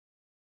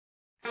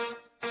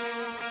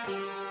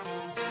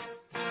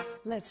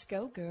Let's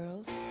go,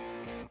 girls.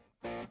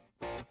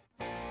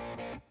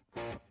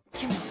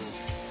 Come on.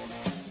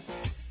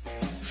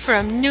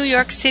 From New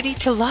York City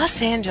to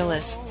Los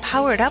Angeles,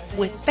 Powered Up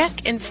with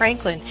Beck and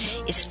Franklin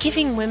is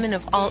giving women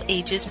of all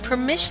ages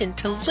permission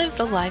to live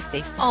the life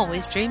they've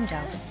always dreamed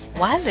of.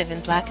 Why live in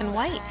black and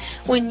white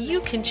when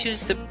you can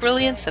choose the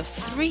brilliance of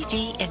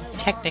 3D and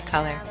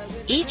Technicolor?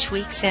 Each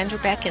week, Sandra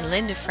Beck and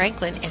Linda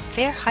Franklin and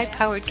their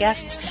high-powered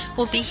guests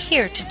will be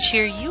here to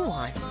cheer you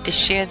on, to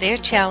share their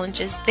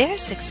challenges, their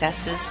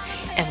successes,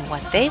 and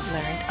what they've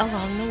learned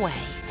along the way.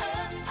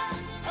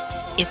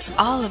 It's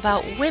all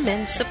about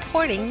women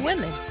supporting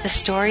women. The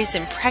stories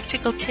and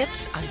practical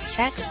tips on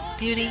sex,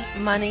 beauty,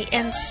 money,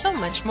 and so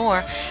much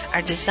more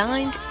are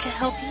designed to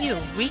help you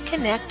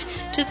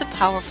reconnect to the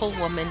powerful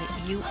woman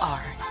you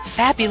are.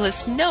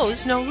 Fabulous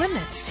knows no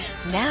limits.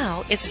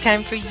 Now it's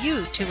time for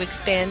you to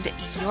expand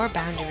your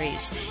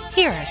boundaries.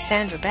 Here are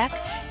Sandra Beck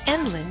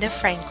and Linda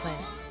Franklin.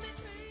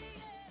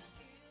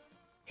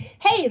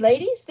 Hey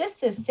ladies,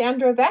 this is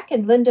Sandra Beck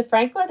and Linda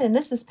Franklin, and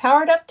this is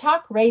Powered Up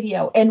Talk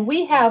Radio. And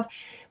we have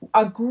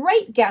a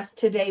great guest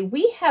today.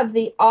 We have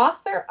the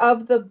author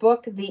of the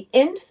book, The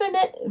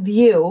Infinite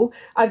View,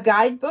 a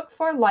guidebook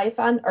for life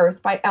on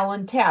Earth by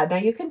Ellen Tadd. Now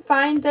you can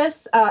find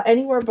this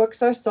anywhere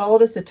books are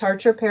sold. It's a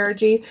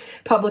Tarcher-Perigee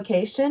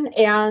publication.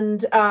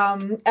 And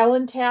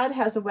Ellen Tadd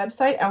has a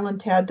website,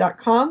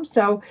 ellentadd.com.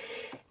 So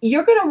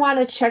you're going to want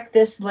to check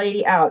this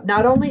lady out.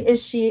 Not only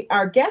is she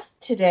our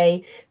guest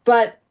today,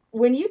 but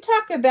when you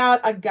talk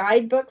about a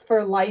guidebook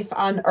for life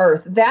on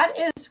Earth,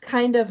 that is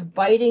kind of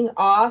biting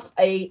off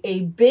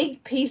a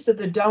big piece of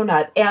the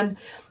donut. And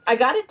I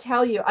got to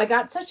tell you, I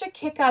got such a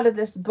kick out of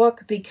this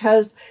book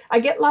because I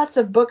get lots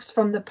of books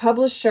from the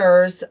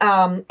publishers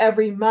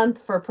every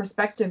month for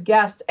prospective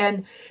guests.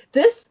 And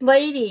this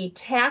lady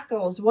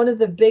tackles one of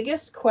the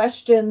biggest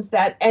questions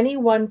that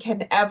anyone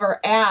can ever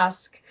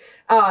ask.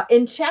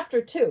 In chapter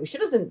 2, she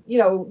doesn't,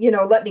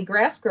 let any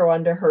grass grow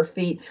under her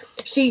feet.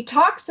 She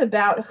talks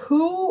about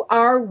who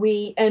are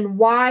we and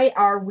why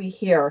are we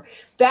here?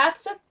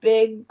 That's a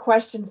big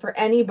question for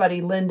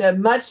anybody, Linda,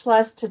 much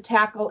less to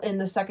tackle in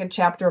the second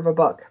chapter of a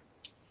book.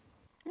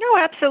 No,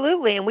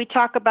 absolutely. And we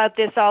talk about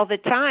this all the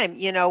time.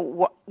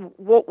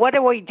 What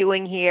are we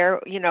doing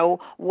here?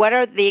 What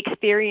are the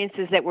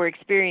experiences that we're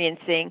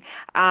experiencing?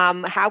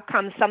 How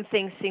come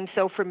something seems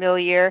so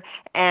familiar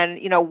and,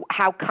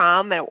 how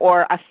come,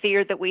 or a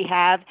fear that we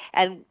have,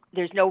 and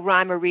there's no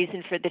rhyme or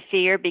reason for the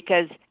fear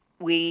because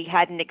we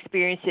hadn't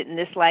experienced it in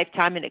this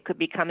lifetime and it could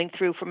be coming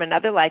through from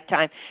another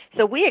lifetime.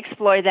 So we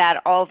explore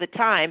that all the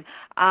time,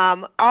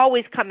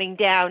 always coming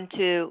down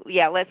to,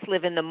 let's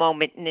live in the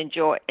moment and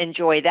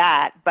enjoy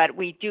that. But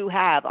we do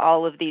have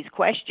all of these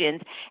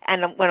questions.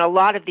 And when a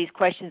lot of these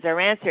questions are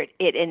answered,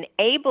 it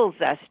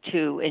enables us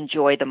to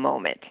enjoy the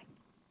moment.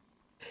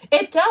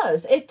 It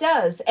does.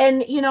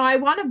 And, I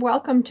want to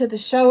welcome to the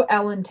show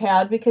Ellen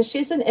Tadd because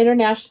she's an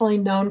internationally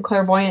known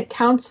clairvoyant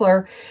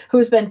counselor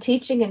who's been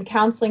teaching and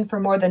counseling for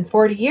more than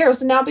 40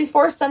 years. And now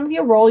before some of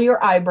you roll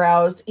your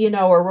eyebrows,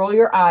 or roll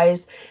your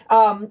eyes,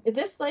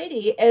 this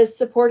lady is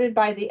supported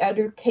by the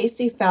Edgar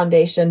Cayce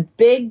Foundation.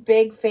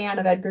 Big fan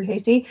of Edgar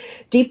Cayce.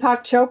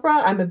 Deepak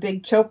Chopra, I'm a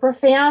big Chopra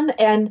fan,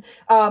 and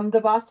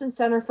the Boston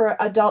Center for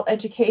Adult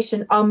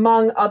Education,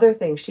 among other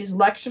things. She's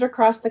lectured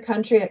across the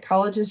country at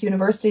colleges,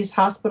 universities,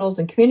 hospitals,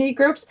 and community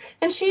groups,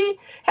 and she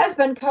has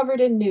been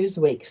covered in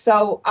Newsweek.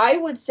 So I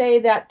would say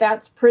that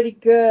that's pretty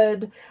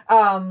good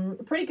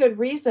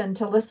reason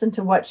to listen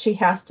to what she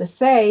has to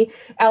say.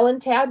 Ellen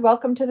Tadd,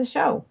 welcome to the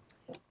show.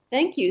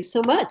 Thank you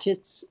so much.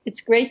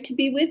 It's great to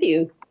be with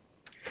you.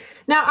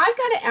 Now I've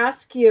got to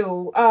ask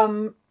you,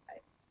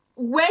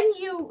 when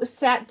you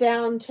sat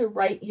down to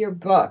write your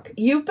book,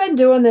 you've been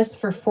doing this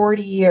for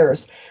 40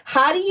 years.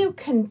 How do you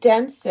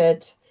condense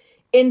it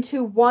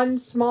into one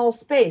small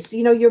space?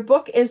 Your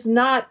book is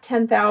not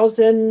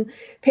 10,000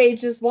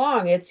 pages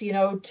long. It's,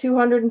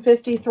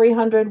 250,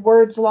 300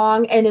 words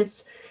long, and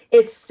it's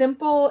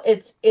simple.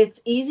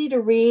 It's easy to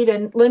read.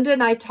 And Linda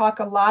and I talk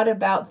a lot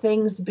about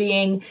things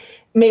being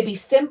maybe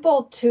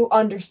simple to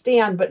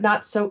understand, but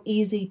not so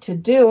easy to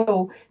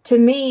do. To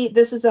me,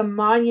 this is a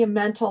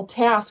monumental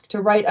task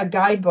to write a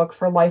guidebook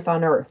for life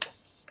on Earth.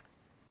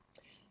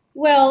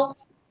 Well,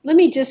 let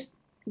me just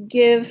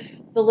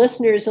give the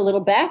listeners a little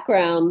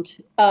background.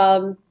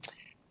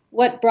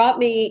 What brought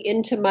me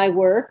into my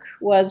work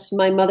was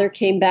my mother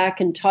came back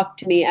and talked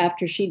to me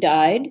after she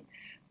died.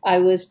 I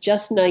was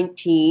just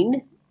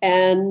 19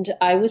 and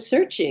I was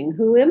searching.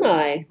 Who am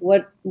I?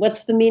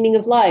 What's the meaning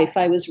of life?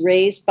 I was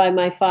raised by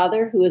my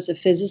father, who was a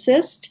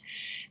physicist,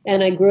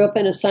 and I grew up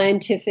in a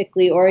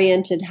scientifically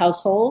oriented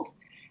household.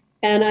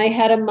 And I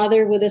had a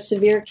mother with a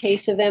severe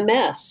case of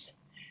MS.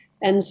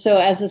 And so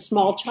as a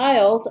small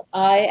child,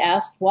 I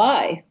asked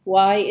why.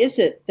 Why is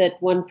it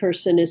that one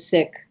person is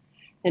sick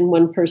and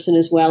one person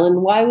is well?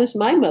 And why was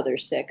my mother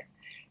sick?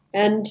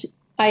 And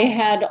I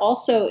had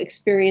also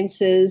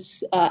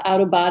experiences,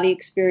 out-of-body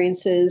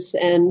experiences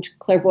and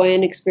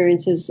clairvoyant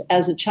experiences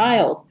as a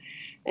child.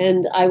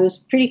 And I was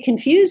pretty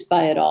confused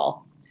by it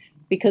all.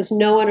 because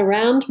no one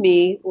around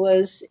me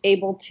was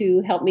able to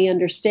help me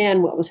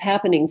understand what was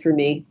happening for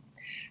me.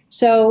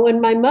 So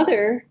when my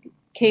mother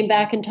came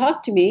back and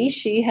talked to me,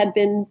 she had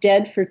been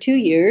dead for 2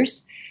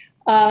 years.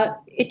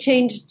 It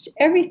changed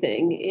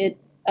everything. It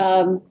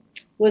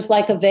was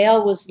like a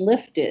veil was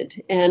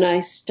lifted, and I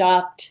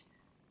stopped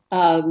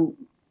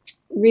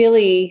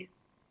really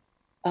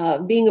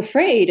being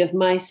afraid of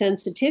my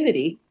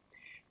sensitivity.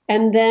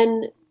 And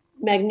then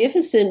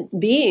magnificent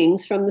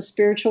beings from the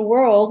spiritual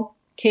world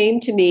came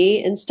to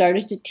me and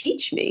started to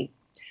teach me.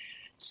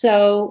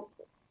 So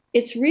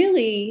it's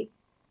really,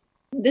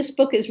 this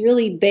book is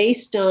really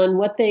based on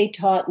what they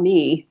taught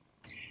me.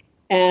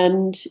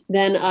 And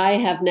then I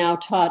have now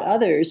taught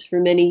others for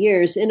many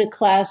years in a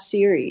class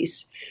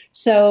series.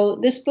 So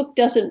this book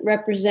doesn't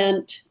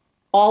represent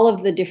all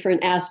of the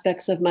different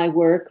aspects of my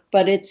work,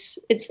 but it's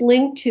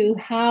linked to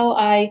how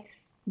I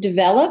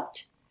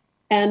developed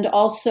and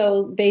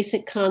also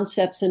basic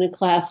concepts in a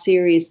class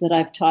series that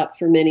I've taught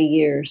for many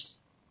years.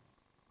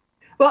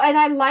 Well, and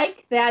I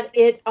like that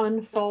it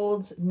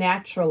unfolds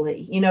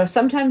naturally. You know,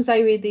 sometimes I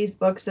read these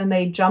books and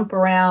they jump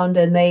around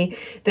and I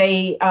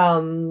get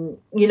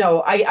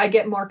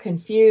more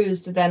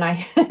confused than I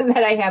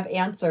have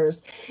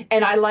answers.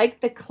 And I like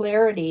the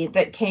clarity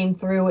that came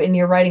through in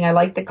your writing. I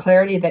like the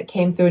clarity that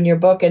came through in your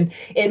book. And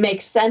it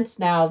makes sense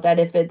now that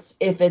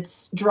if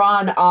it's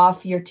drawn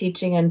off your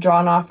teaching and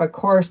drawn off a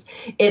course,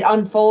 it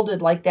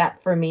unfolded like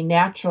that for me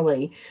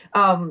naturally.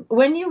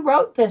 When you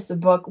wrote this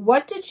book,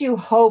 what did you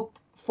hope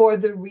for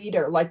the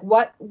reader? Like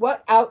what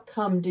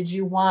outcome did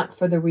you want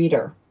for the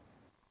reader?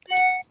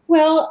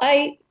 Well,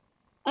 I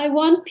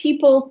want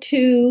people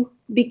to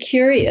be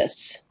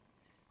curious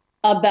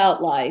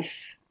about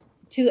life,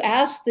 to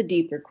ask the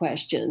deeper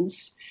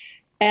questions,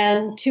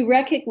 and to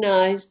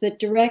recognize that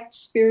direct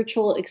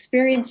spiritual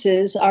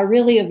experiences are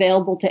really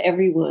available to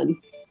everyone,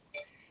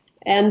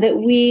 and that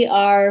we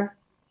are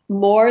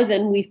more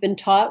than we've been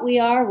taught we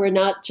are. We're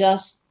not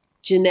just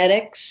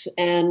genetics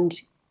and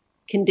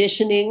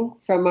conditioning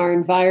from our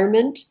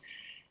environment,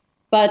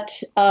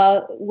 but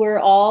we're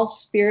all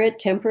spirit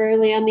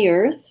temporarily on the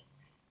earth,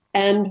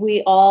 and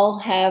we all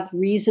have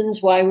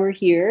reasons why we're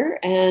here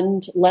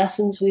and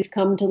lessons we've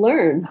come to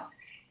learn.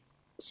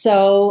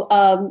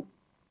 So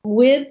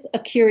with a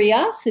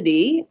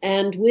curiosity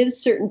and with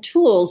certain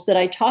tools that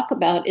I talk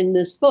about in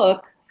this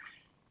book,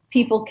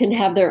 people can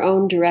have their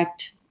own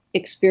direct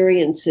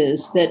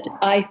experiences that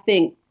I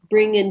think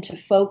bring into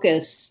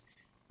focus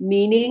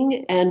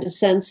meaning and a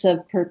sense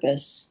of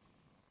purpose.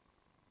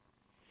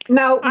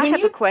 Now, I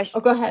have a question. Oh,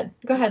 go ahead,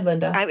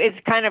 Linda. It's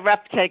kind of rough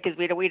because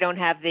we don't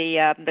have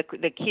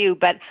the cue.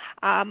 But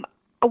Ellen,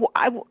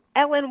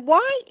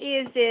 why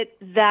is it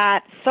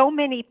that so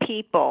many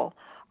people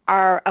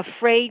are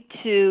afraid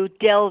to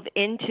delve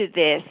into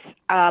this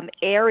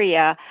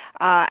area,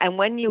 and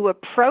when you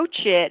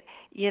approach it,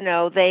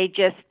 they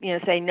just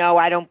say, no,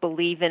 I don't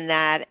believe in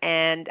that,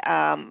 and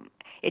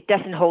it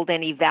doesn't hold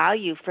any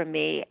value for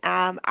me.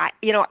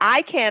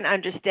 I can't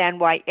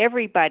understand why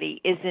everybody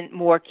isn't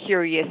more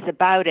curious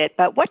about it,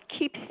 but what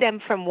keeps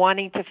them from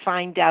wanting to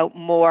find out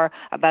more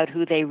about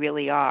who they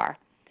really are?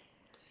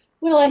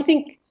 Well, I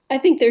think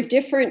there are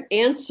different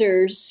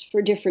answers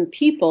for different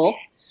people.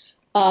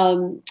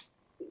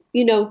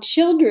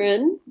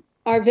 Children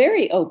are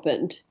very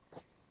open.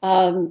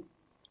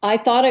 I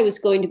thought I was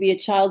going to be a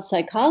child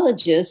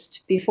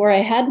psychologist before I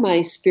had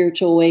my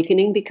spiritual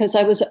awakening because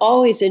I was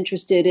always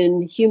interested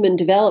in human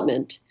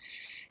development.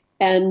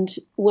 And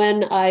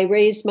when I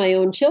raised my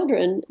own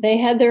children, they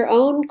had their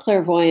own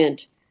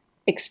clairvoyant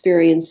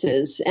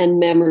experiences and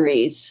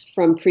memories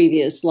from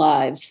previous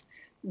lives.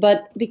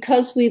 But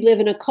because we live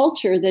in a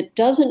culture that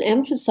doesn't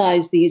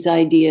emphasize these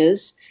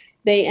ideas,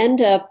 they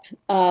end up,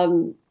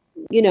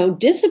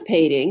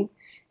 dissipating.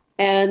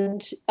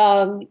 And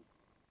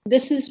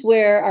this is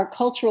where our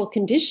cultural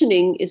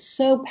conditioning is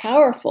so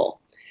powerful.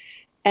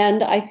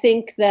 And I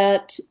think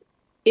that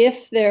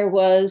if there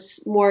was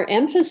more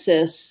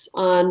emphasis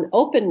on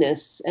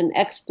openness and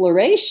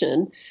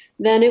exploration,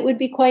 then it would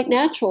be quite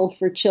natural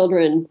for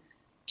children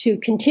to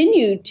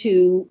continue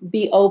to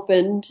be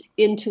opened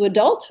into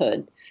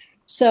adulthood.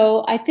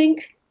 So I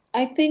think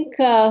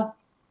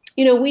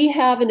we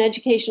have an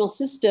educational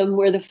system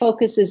where the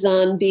focus is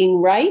on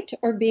being right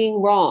or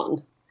being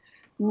wrong,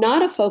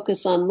 not a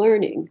focus on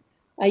learning.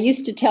 I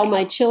used to tell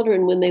my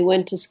children when they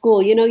went to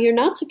school, you're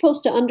not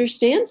supposed to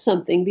understand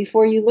something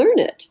before you learn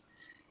it.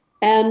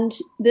 And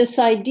this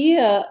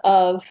idea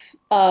of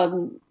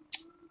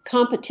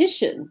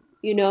competition,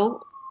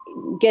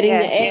 getting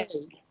the A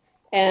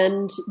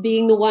and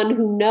being the one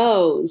who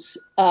knows,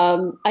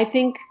 I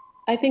think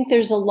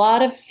there's a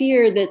lot of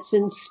fear that's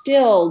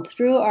instilled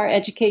through our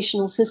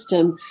educational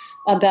system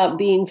about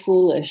being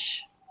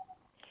foolish.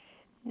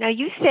 Now,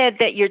 you said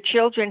that your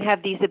children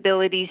have these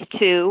abilities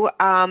too,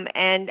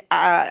 and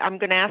I'm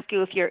going to ask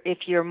you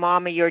if your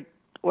mom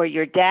or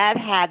your dad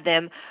had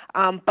them.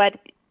 But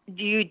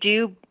do you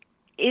do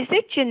is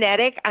it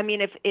genetic? I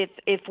mean,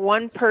 if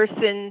one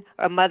person,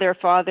 a mother,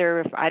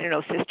 father, I don't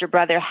know, sister,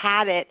 brother,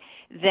 had it,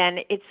 then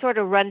it sort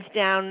of runs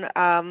down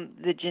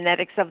the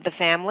genetics of the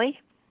family?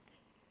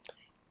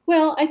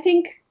 Well, I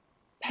think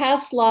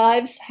past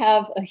lives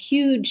have a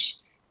huge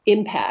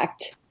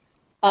impact.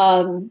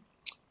 In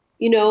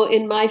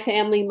my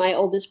family, my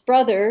oldest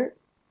brother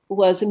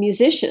was a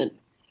musician,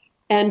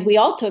 and we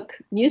all took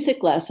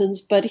music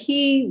lessons, but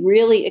he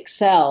really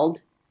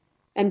excelled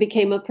and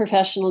became a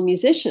professional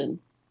musician.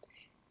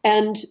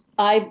 And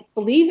I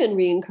believe in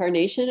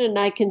reincarnation, and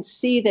I can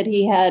see that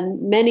he had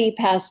many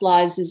past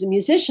lives as a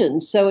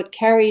musician, so it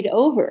carried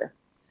over.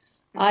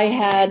 I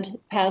had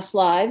past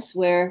lives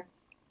where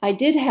I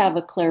did have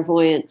a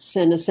clairvoyance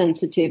and a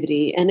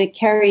sensitivity, and it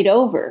carried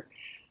over.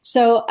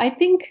 So I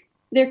think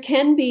there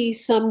can be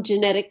some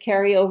genetic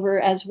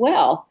carryover as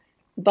well,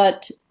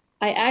 but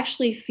I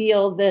actually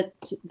feel that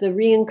the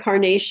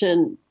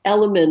reincarnation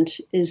element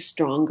is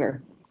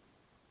stronger.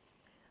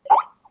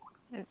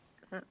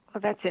 Oh,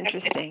 that's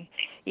interesting.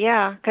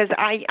 Yeah, because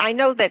I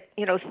know that,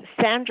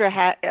 Sandra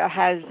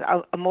has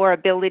more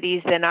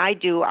abilities than I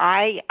do.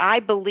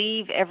 I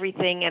believe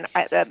everything, and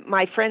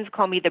my friends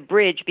call me the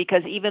bridge,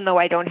 because even though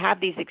I don't have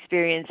these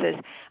experiences,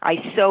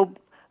 I so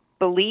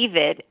believe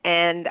it,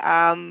 and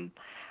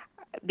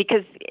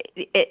because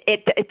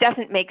it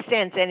doesn't make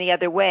sense any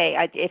other way.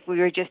 If we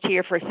were just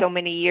here for so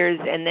many years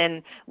and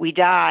then we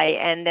die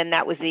and then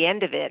that was the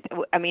end of it,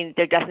 I mean,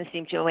 there doesn't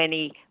seem to be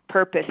any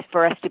purpose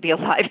for us to be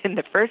alive in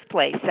the first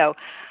place. So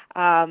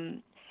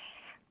I'm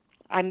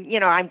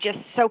just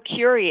so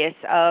curious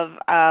of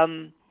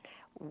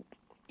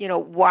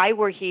why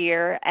we're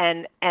here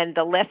and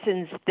the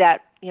lessons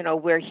that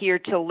we're here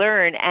to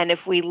learn. And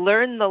if we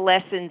learn the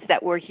lessons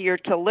that we're here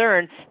to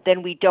learn,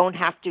 then we don't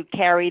have to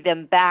carry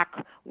them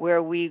back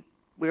where we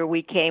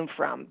came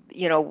from.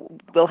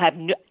 We'll have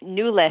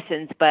new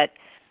lessons, but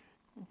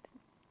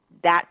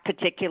that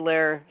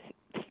particular,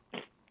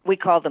 we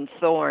call them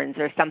thorns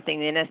or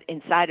something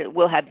inside it,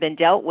 will have been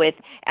dealt with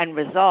and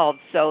resolved,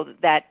 so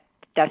that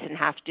doesn't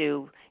have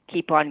to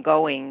keep on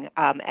going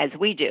as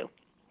we do.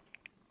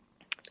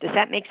 Does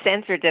that make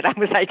sense, or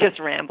was I just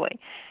rambling?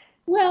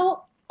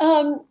 Well,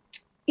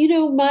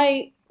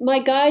 my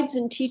guides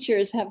and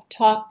teachers have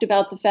talked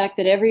about the fact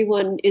that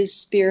everyone is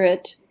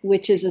spirit,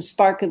 which is a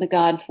spark of the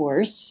God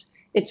force.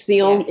 It's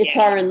it's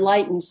our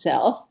enlightened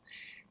self.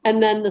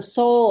 And then the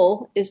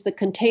soul is the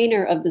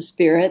container of the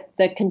spirit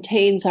that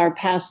contains our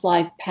past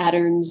life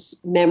patterns,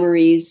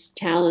 memories,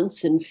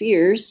 talents, and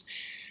fears.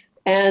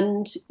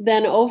 And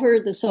then over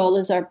the soul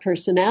is our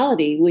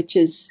personality, which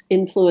is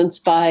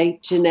influenced by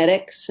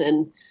genetics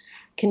and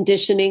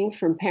conditioning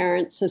from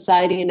parents,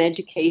 society, and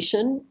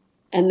education,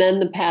 and then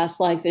the past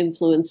life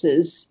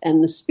influences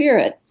and the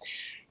spirit.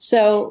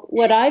 So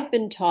what I've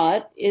been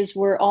taught is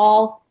we're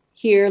all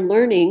here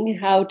learning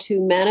how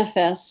to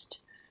manifest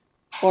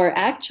or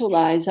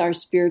actualize our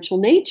spiritual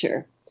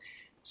nature.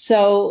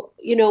 So,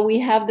 we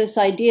have this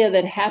idea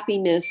that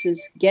happiness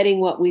is getting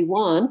what we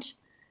want,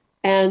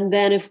 and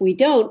then if we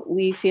don't,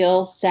 we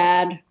feel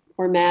sad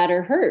or mad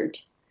or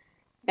hurt.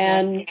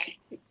 And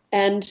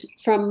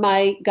from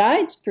my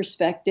guide's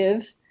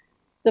perspective,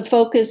 the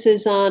focus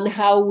is on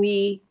how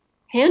we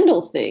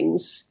handle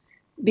things,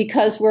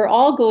 because we're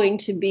all going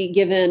to be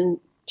given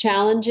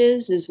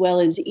challenges as well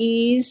as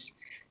ease.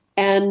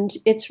 And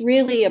it's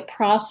really a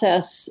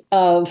process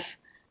of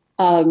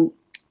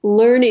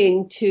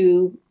learning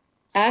to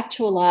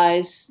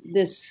actualize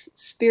this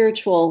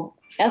spiritual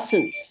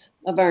essence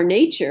of our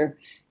nature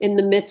in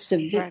the midst of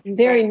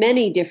very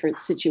many different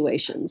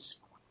situations.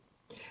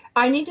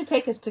 I need to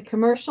take us to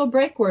commercial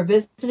break. We're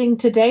visiting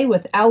today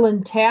with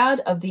Ellen Tadd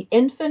of The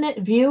Infinite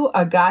View,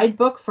 a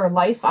guidebook for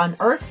life on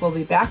Earth. We'll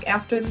be back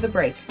after the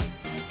break.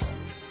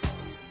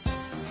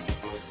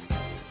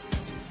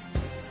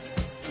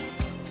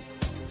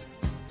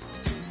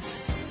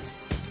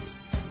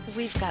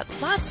 We've got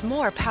lots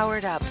more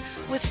Powered Up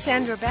with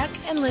Sandra Beck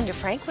and Linda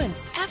Franklin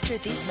after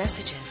these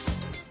messages.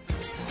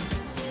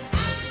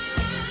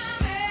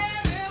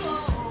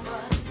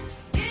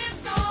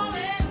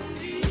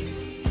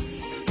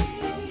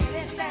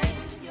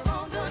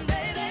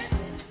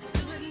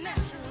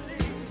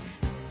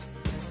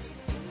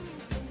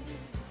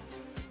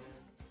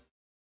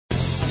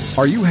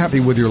 Are you happy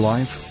with your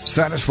life?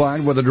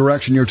 Satisfied with the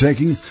direction you're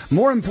taking?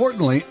 More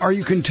importantly, are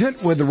you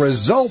content with the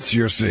results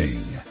you're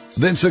seeing?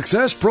 Then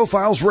Success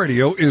Profiles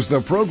Radio is the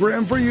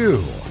program for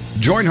you.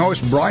 Join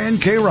host Brian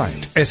K.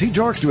 Wright as he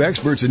talks to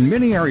experts in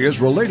many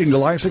areas relating to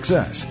life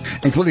success,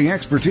 including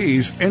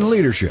expertise in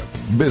leadership,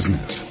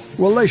 business,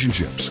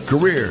 relationships,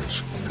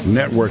 careers,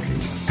 networking,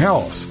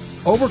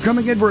 health,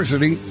 overcoming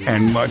adversity,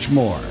 and much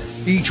more.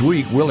 Each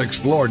week, we'll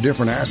explore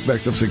different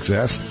aspects of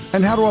success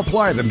and how to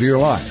apply them to your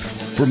life.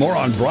 For more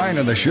on Brian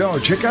and the show,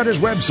 check out his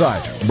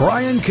website,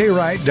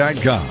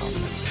 briankwright.com.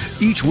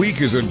 Each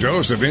week is a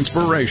dose of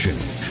inspiration.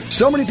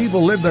 So many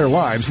people live their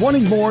lives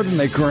wanting more than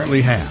they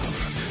currently have.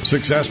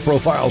 Success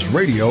Profiles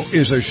Radio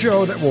is a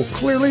show that will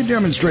clearly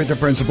demonstrate the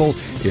principle,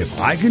 if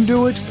I can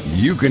do it,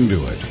 you can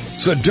do it.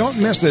 So don't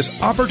miss this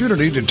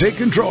opportunity to take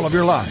control of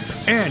your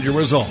life and your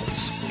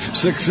results.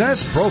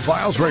 Success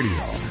Profiles Radio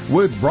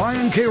with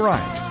Brian K.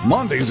 Wright,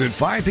 Mondays at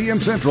 5 p.m.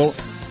 Central.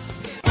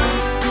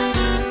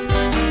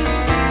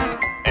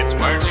 It's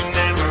words you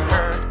never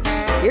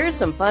heard. Here's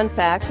some fun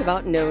facts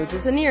about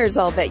noses and ears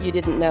I'll bet you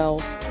didn't know.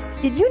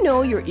 Did you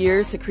know your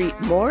ears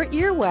secrete more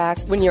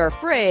earwax when you're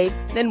afraid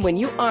than when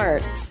you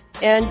aren't?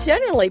 And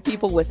generally,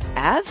 people with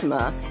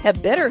asthma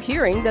have better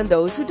hearing than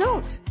those who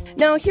don't.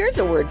 Now, here's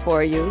a word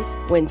for you.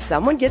 When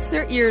someone gets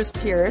their ears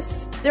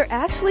pierced, they're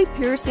actually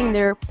piercing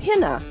their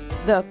pinna.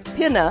 The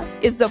pinna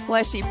is the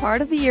fleshy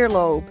part of the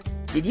earlobe.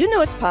 Did you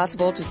know it's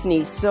possible to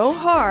sneeze so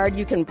hard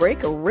you can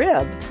break a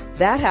rib?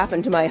 That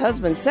happened to my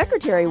husband's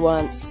secretary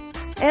once.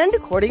 And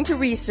according to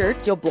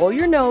research, you'll blow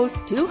your nose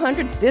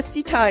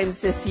 250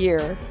 times this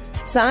year.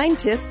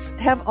 Scientists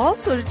have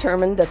also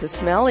determined that the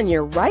smell in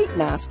your right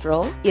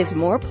nostril is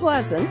more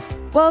pleasant,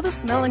 while the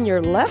smell in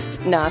your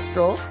left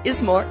nostril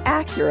is more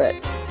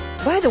accurate.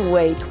 By the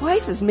way,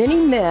 twice as many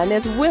men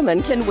as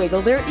women can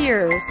wiggle their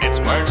ears. It's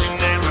words you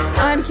never heard.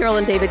 I'm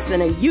Carolyn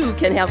Davidson, and you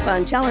can have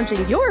fun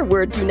challenging your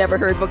words you never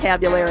heard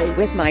vocabulary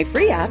with my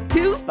free app,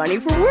 Too Funny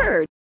for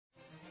Words.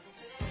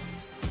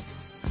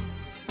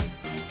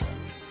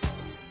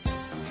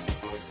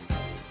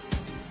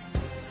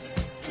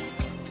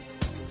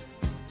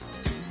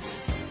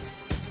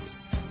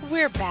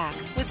 We're back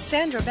with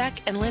Sandra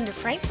Beck and Linda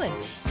Franklin.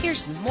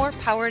 Here's more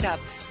Powered Up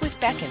with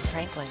Beck and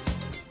Franklin.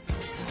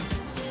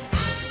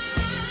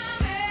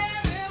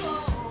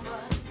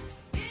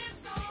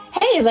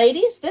 Hey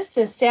ladies, this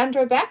is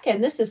Sandra Beck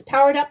and this is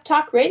Powered Up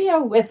Talk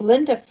Radio with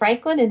Linda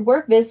Franklin, and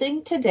we're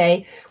visiting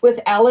today with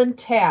Ellen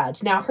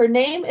Tadd. Now her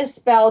name is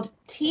spelled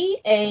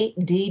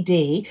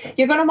T-A-D-D.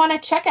 You're going to want to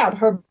check out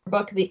her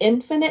book, The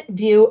Infinite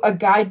View, A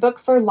Guidebook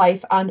for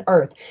Life on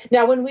Earth.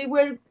 Now when we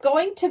were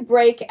going to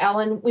break,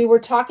 Ellen, we were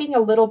talking a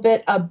little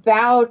bit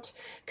about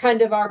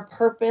kind of our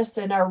purpose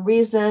and our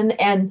reason,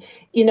 and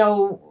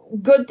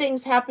good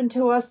things happen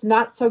to us,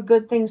 not so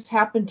good things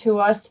happen to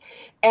us,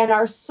 and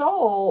our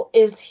soul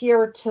is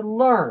here to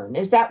learn.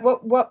 Is that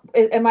what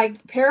am I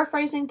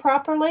paraphrasing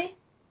properly?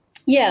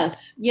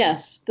 Yes.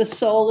 The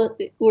soul,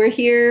 we're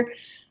here.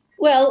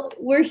 Well,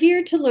 we're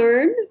here to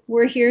learn,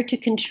 we're here to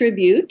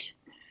contribute,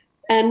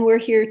 and we're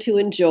here to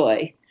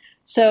enjoy.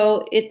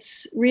 So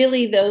it's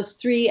really those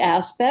three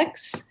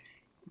aspects.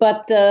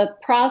 But the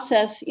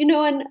process,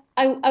 and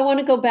I want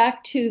to go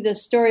back to the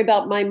story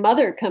about my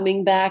mother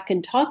coming back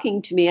and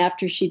talking to me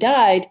after she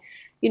died.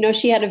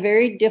 She had a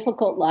very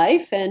difficult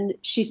life, and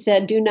she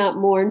said, "Do not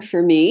mourn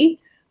for me,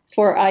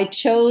 for I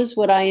chose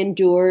what I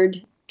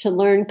endured to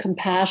learn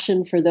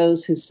compassion for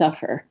those who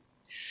suffer."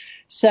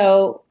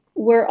 So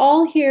we're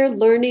all here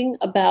learning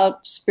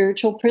about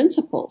spiritual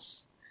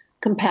principles,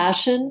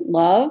 compassion,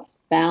 love,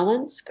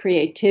 balance,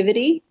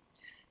 creativity,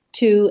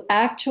 to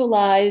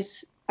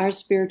actualize our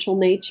spiritual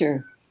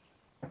nature.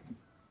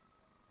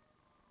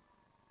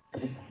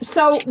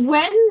 So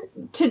when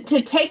to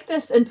take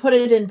this and put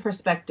it in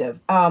perspective,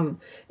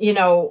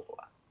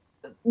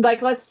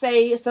 like let's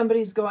say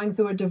somebody's going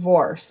through a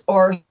divorce,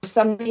 or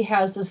somebody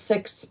has a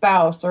sick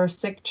spouse or a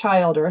sick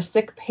child or a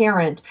sick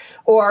parent,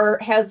 or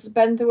has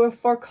been through a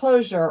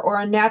foreclosure or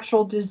a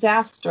natural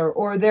disaster,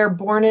 or they're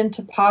born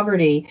into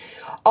poverty.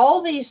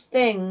 All these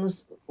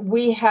things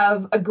we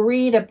have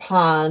agreed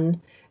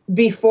upon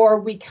before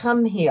we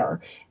come here.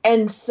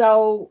 And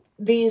so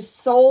these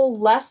soul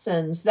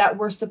lessons that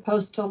we're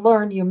supposed to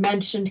learn, you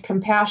mentioned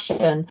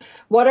compassion.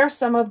 What are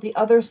some of the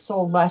other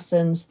soul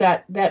lessons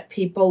that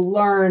people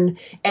learn,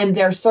 and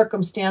their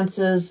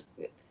circumstances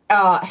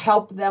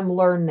help them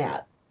learn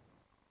that?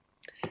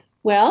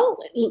 Well,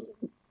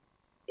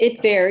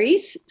 it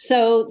varies.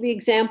 So the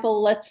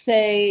example, let's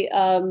say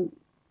a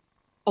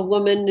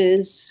woman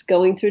is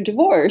going through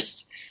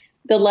divorce.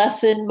 The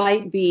lesson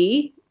might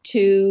be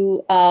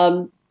to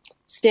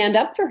stand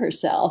up for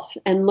herself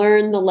and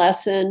learn the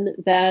lesson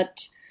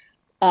that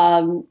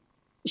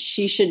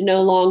she should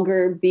no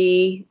longer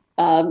be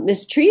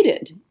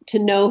mistreated, to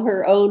know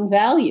her own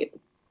value.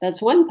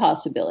 That's one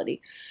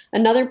possibility.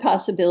 Another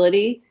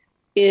possibility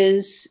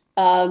is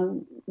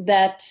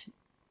that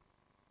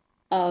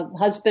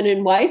husband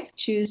and wife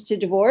choose to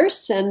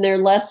divorce, and their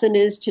lesson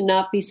is to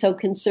not be so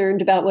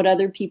concerned about what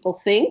other people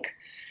think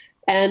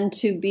and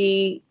to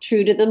be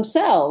true to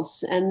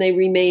themselves. And they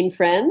remain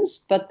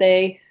friends, but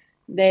they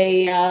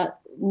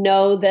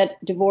know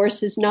that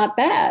divorce is not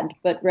bad,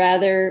 but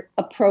rather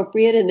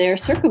appropriate in their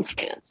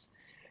circumstance.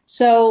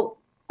 So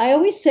I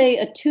always say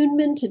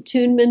attunement,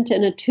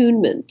 and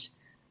attunement.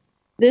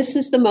 This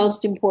is the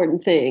most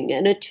important thing.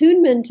 And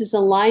attunement is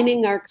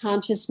aligning our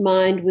conscious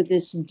mind with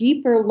this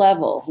deeper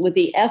level, with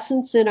the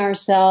essence in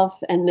ourself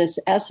and this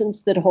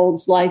essence that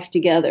holds life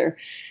together.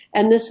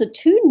 And this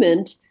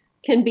attunement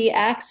can be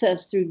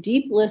accessed through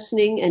deep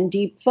listening and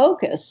deep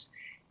focus.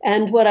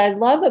 And what I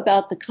love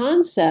about the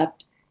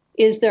concept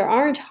is there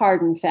aren't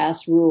hard and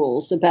fast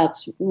rules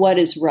about what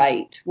is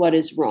right, what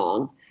is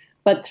wrong.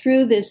 But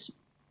through this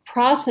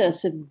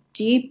process of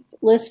deep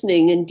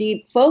listening and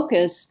deep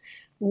focus,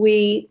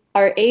 we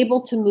are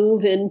able to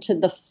move into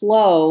the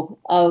flow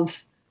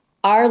of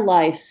our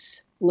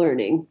life's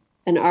learning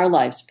and our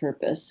life's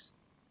purpose.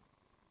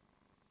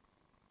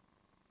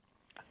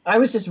 I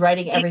was just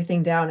writing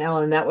everything down,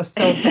 Ellen. That was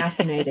so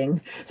fascinating.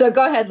 So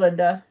go ahead,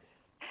 Linda.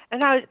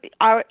 And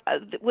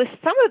with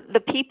some of the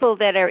people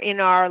that are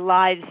in our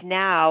lives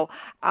now,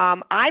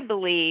 I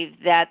believe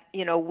that,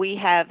 we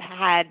have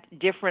had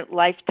different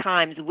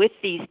lifetimes with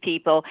these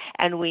people,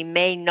 and we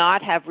may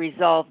not have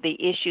resolved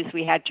the issues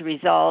we had to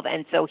resolve.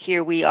 And so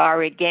here we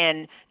are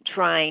again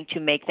trying to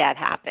make that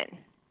happen.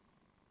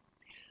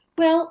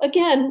 Well,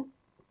 again,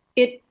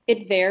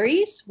 it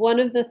varies. One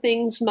of the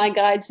things my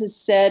guides has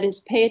said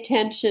is pay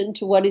attention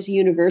to what is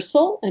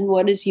universal and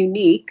what is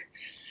unique.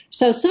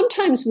 So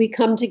sometimes we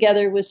come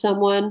together with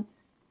someone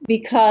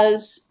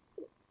because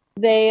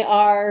they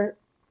are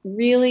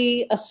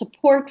really a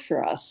support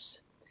for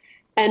us.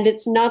 And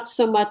it's not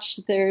so much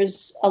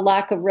there's a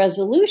lack of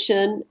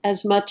resolution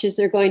as much as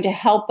they're going to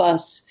help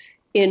us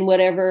in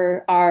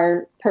whatever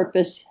our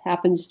purpose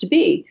happens to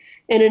be.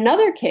 In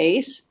another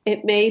case,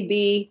 it may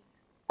be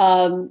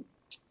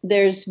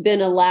there's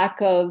been a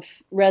lack of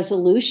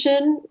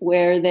resolution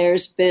where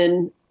there's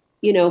been,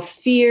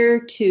 fear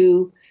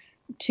to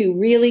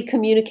really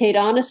communicate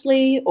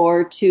honestly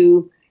or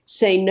to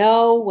say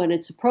no when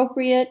it's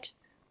appropriate.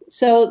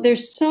 So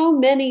there's so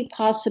many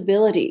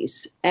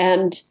possibilities.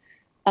 And,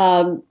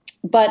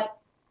 but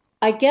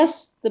I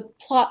guess the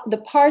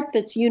part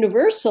that's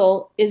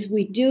universal is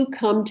we do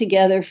come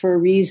together for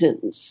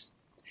reasons.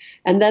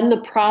 And then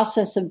the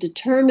process of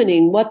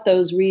determining what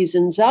those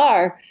reasons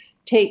are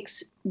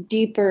takes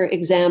deeper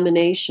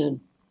examination.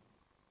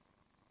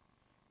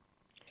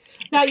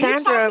 Now you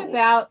Sandra, talked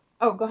about,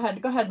 go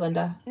ahead,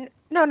 Linda.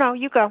 No,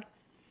 you go.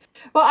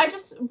 Well, I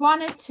just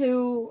wanted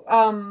to,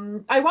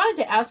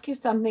 ask you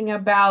something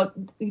about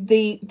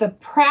the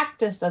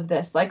practice of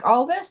this. Like,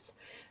 all this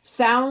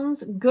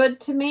sounds good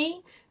to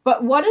me,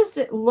 but what does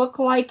it look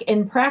like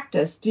in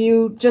practice? Do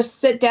you just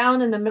sit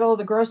down in the middle of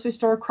the grocery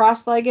store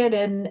cross-legged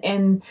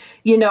and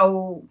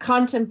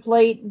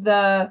contemplate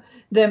the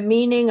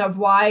meaning of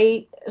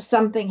why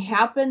something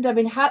happened? I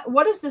mean,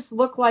 what does this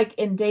look like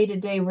in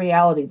day-to-day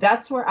reality?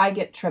 That's where I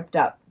get tripped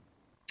up.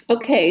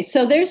 Okay,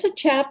 so there's a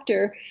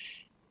chapter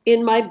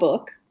in my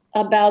book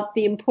about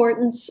the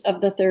importance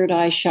of the third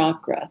eye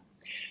chakra.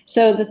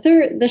 So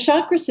the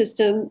chakra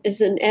system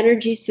is an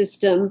energy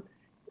system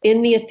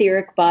in the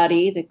etheric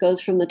body that goes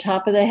from the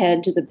top of the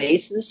head to the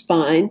base of the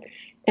spine.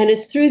 And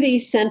it's through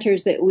these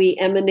centers that we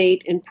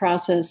emanate and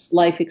process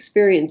life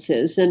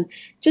experiences. And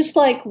just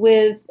like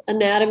with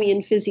anatomy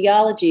and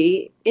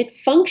physiology, it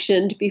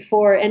functioned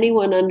before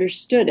anyone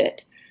understood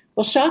it.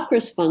 Well,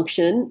 chakras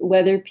function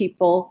whether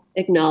people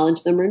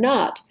acknowledge them or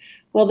not.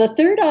 Well, the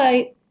third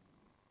eye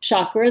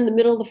chakra in the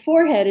middle of the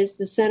forehead is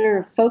the center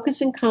of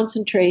focus and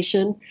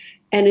concentration,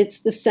 and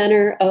it's the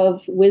center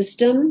of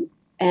wisdom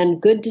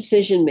and good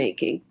decision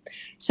making.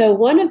 So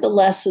one of the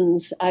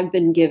lessons I've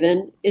been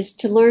given is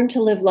to learn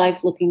to live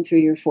life looking through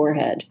your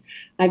forehead.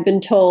 I've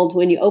been told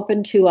when you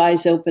open two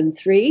eyes, open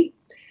three.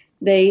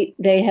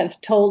 They have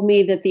told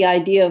me that the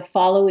idea of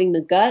following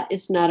the gut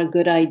is not a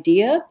good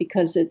idea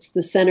because it's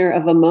the center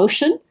of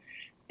emotion.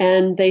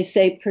 And they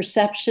say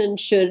perception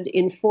should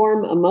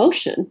inform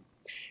emotion.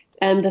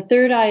 And the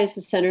third eye is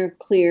the center of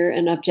clear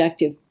and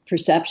objective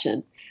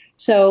perception.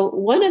 So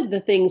one of the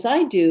things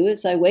I do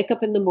is I wake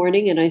up in the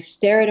morning and I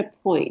stare at a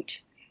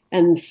point.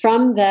 And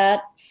from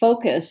that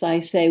focus, I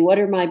say, what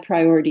are my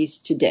priorities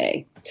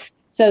today?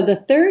 So the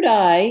third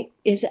eye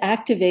is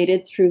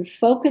activated through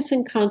focus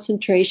and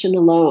concentration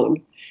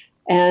alone.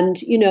 And,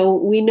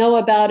 we know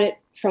about it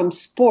from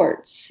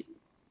sports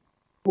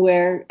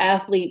where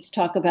athletes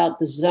talk about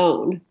the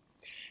zone.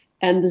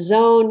 And the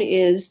zone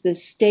is the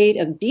state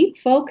of deep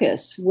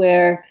focus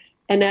where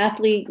an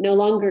athlete no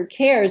longer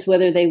cares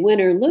whether they win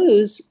or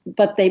lose,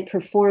 but they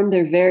perform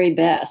their very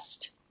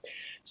best.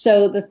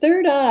 So the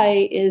third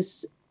eye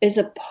is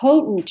a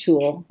potent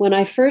tool. When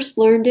I first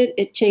learned it,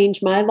 it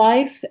changed my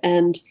life,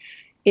 and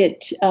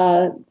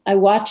I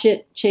watch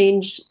it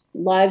change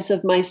lives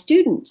of my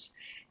students.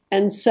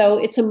 And so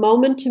it's a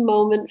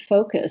moment-to-moment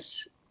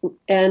focus.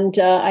 And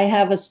I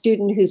have a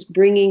student who's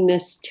bringing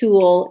this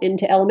tool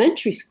into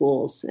elementary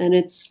schools, and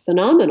it's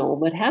phenomenal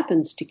what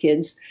happens to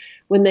kids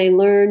when they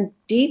learn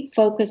deep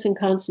focus and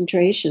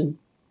concentration.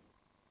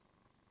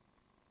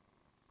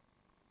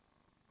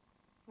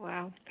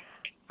 Wow.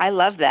 I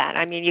love that.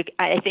 I mean,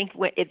 I think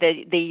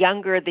the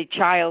younger the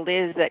child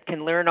is that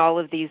can learn all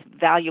of these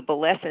valuable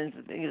lessons,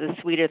 the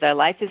sweeter their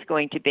life is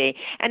going to be.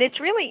 And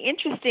it's really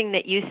interesting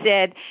that you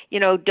said,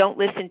 don't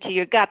listen to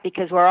your gut,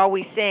 because we're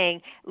always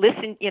saying,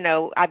 listen,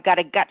 I've got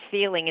a gut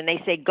feeling, and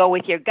they say, go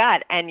with your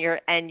gut. And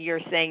you're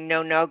saying,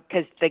 no,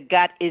 because the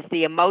gut is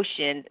the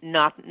emotion,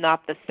 not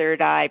the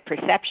third eye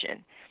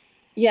perception.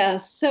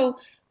 Yes. So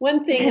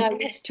one thing I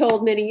was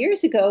told many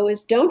years ago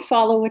is don't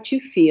follow what you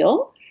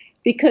feel,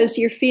 because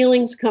your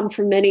feelings come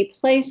from many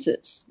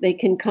places. They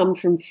can come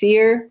from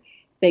fear,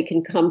 they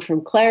can come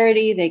from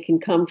clarity, they can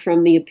come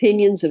from the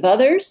opinions of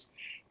others.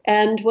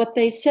 And what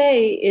they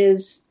say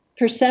is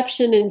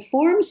perception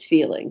informs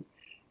feeling.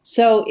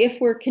 So if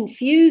we're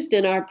confused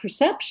in our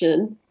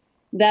perception,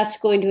 that's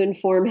going to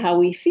inform how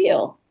we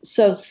feel.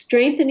 So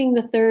strengthening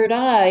the third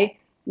eye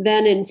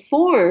then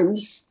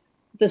informs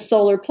the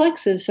solar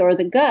plexus or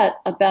the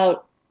gut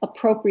about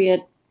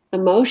appropriate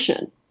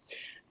emotion.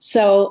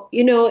 So,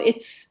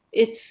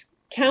 it's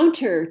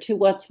counter to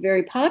what's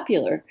very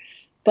popular,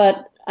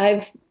 but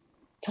I've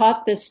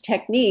taught this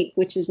technique,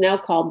 which is now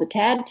called the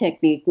TAD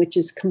technique, which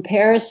is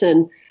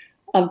comparison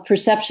of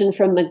perception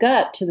from the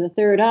gut to the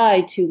third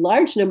eye to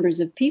large numbers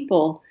of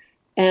people.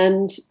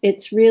 And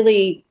it's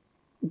really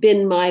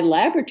been my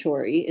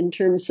laboratory in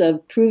terms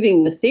of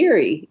proving the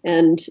theory.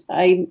 And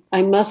I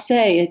must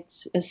say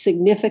it's a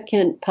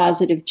significant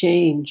positive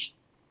change.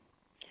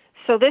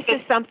 So this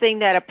is something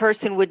that a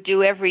person would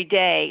do every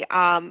day.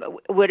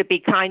 Would it be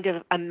kind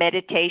of a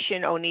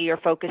meditation? Only you're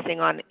focusing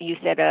on, you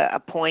said, a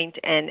point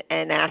and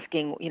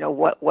asking,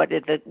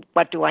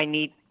 what do I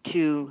need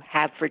to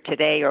have for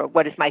today, or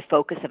what is my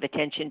focus of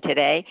attention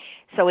today?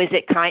 So is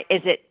it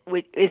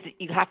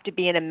you have to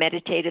be in a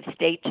meditative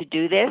state to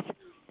do this?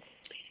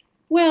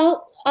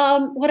 Well,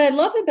 what I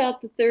love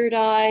about the third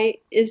eye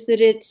is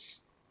that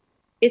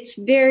it's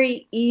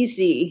very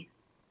easy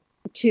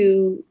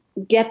to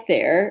get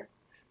there.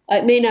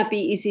 It may not be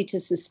easy to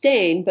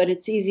sustain, but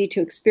it's easy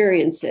to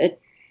experience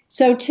it.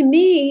 So to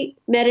me,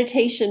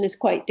 meditation is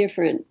quite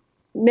different.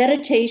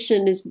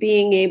 Meditation is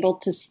being able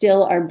to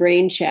still our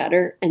brain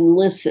chatter and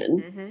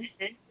listen.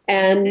 Mm-hmm.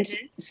 And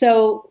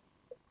so,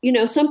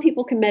 some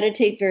people can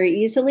meditate very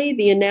easily.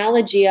 The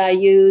analogy I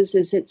use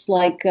is it's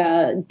like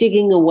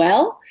digging a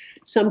well.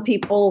 Some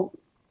people,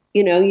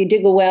 you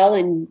dig a well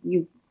and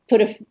you put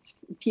a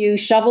few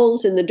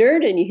shovels in the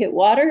dirt and you hit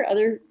water.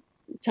 Other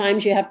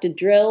times you have to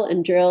drill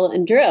and drill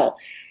and drill.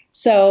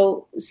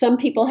 So some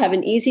people have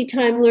an easy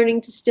time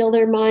learning to still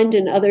their mind,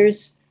 and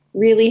others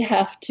really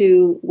have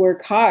to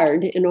work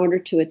hard in order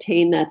to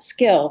attain that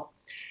skill.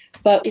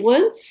 But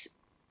once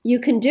you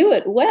can do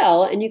it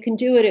well and you can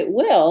do it at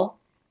will,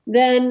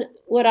 then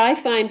what I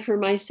find for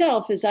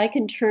myself is I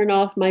can turn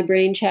off my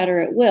brain chatter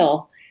at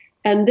will.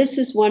 And this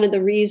is one of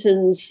the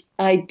reasons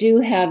I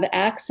do have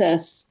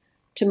access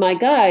to my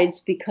guides,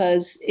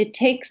 because it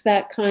takes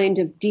that kind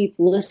of deep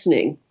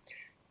listening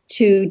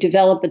to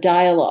develop a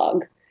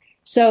dialogue.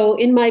 So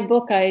in my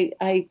book,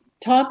 I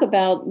talk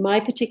about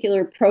my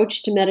particular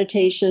approach to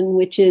meditation,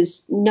 which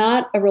is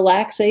not a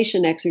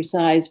relaxation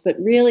exercise, but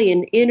really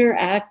an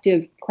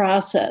interactive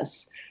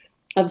process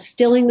of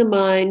stilling the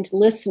mind,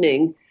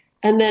 listening,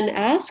 and then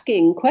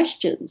asking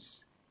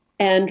questions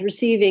and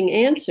receiving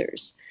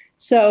answers.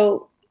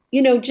 So,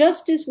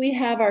 just as we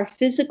have our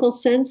physical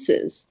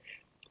senses,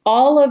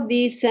 all of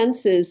these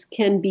senses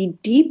can be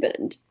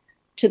deepened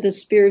to the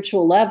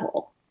spiritual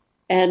level.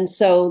 And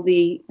so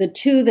the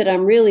two that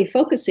I'm really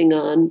focusing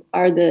on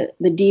are the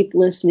deep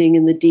listening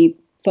and the deep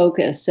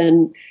focus.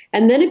 And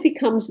then it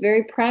becomes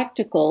very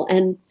practical.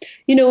 And,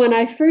 when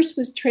I first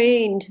was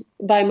trained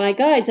by my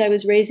guides, I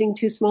was raising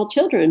two small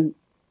children.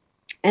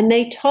 And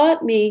they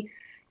taught me,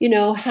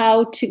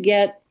 how to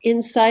get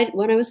insight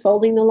when I was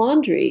folding the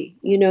laundry,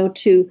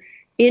 to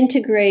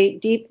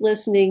integrate deep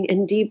listening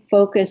and deep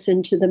focus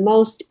into the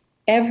most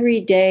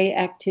everyday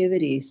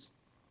activities.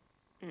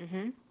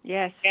 Mm-hmm.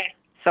 Yes.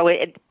 So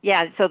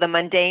so the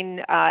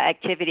mundane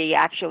activity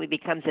actually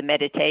becomes a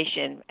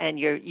meditation, and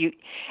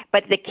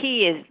but the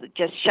key is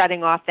just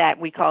shutting off that,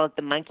 we call it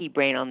the monkey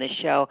brain on this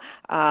show,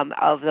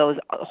 of those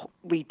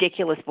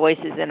ridiculous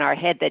voices in our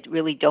head that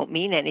really don't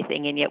mean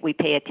anything, and yet we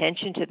pay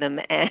attention to them,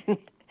 and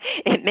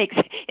it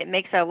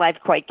makes our life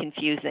quite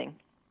confusing.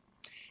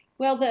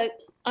 Well,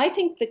 I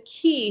think the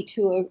key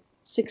to a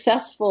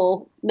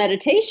successful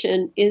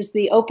meditation is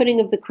the opening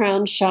of the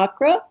crown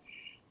chakra,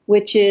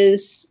 which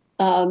is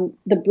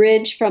the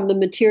bridge from the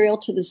material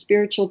to the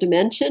spiritual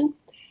dimension.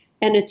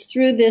 And it's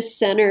through this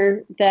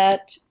center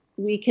that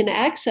we can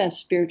access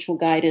spiritual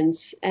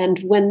guidance. And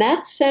when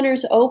that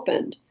center's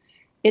opened,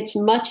 it's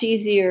much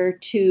easier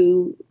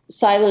to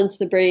silence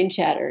the brain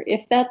chatter.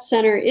 If that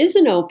center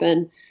isn't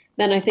open,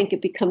 then I think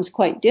it becomes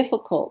quite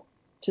difficult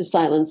to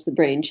silence the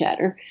brain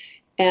chatter.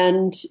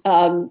 And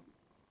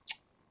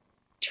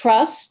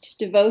trust,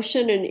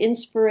 devotion, and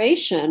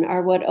inspiration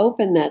are what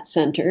open that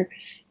center.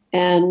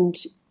 And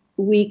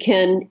we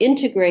can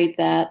integrate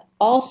that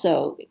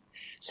also.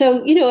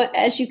 So,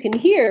 as you can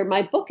hear,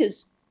 my book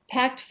is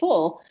packed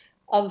full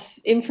of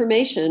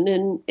information,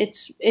 and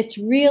it's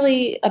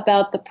really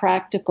about the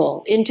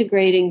practical,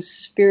 integrating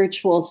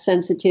spiritual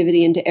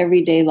sensitivity into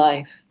everyday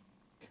life.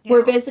 Yeah,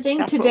 we're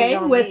visiting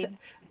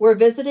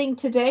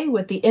today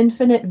with the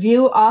Infinite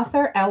View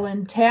author,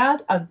 Ellen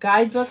Tad, A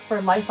Guidebook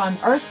for Life on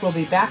Earth. We'll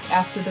be back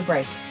after the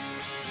break.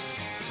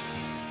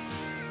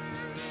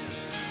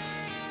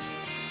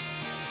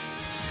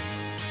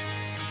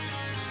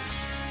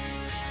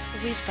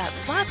 We've got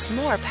lots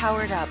more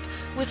Powered Up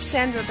with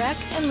Sandra Beck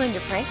and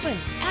Linda Franklin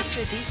after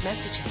these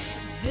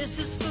messages. This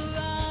is for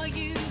all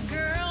you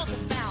girls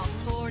about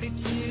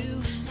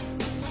 42,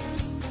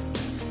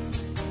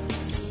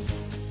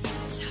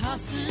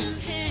 tossing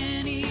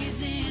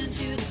pennies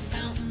into the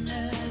fountain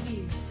of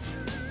youth.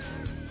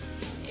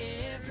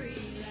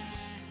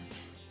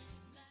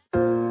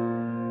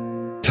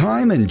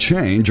 Time and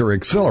change are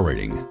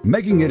accelerating,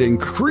 making it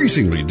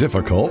increasingly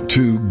difficult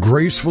to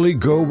gracefully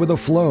go with the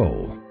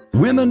flow.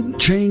 Women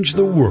Change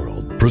the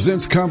World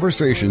presents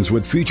conversations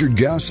with featured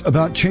guests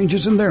about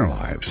changes in their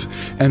lives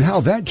and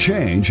how that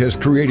change has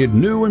created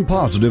new and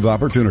positive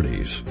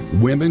opportunities.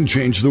 Women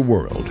Change the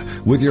World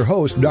with your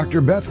host,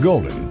 Dr. Beth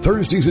Golden,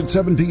 Thursdays at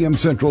 7 p.m.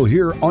 Central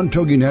here on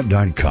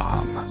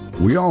TogiNet.com.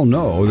 We all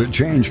know that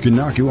change can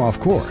knock you off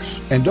course,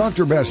 and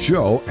Dr. Beth's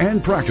show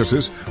and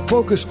practices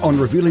focus on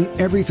revealing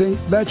everything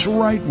that's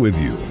right with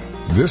you.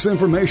 This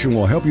information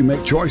will help you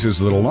make choices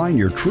that align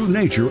your true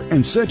nature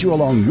and set you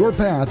along your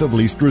path of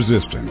least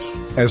resistance.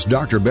 As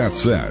Dr. Beth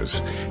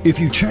says, if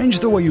you change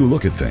the way you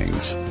look at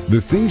things,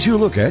 the things you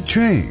look at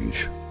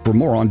change. For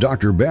more on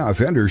Dr. Beth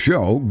and her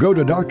show, go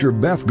to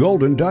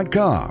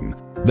drbethgolden.com.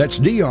 That's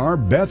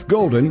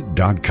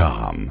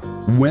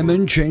drbethgolden.com.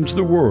 Women Change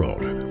the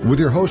World with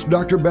your host,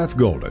 Dr. Beth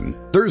Golden,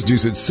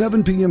 Thursdays at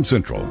 7 p.m.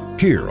 Central,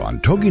 here on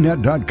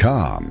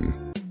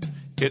TogiNet.com.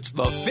 It's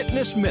the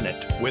Fitness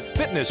Minute with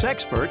fitness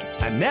expert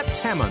Annette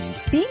Hammond.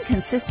 Being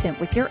consistent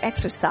with your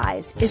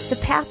exercise is the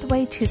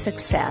pathway to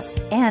success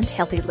and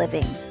healthy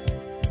living.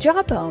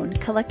 Jawbone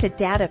collected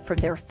data from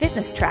their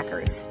fitness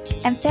trackers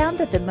and found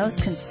that the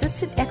most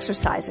consistent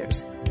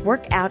exercisers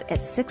work out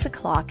at 6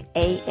 o'clock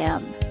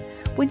a.m.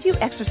 When you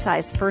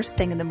exercise first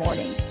thing in the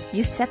morning,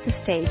 you set the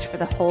stage for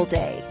the whole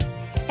day.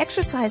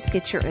 Exercise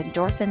gets your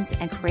endorphins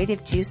and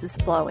creative juices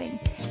flowing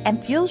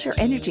and fuels your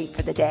energy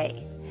for the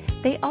day.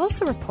 They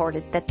also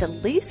reported that the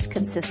least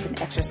consistent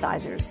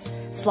exercisers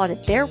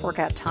slotted their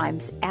workout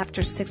times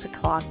after 6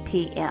 o'clock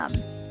p.m.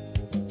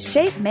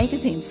 Shape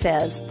magazine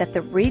says that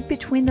the read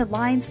between the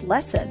lines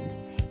lesson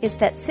is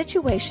that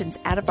situations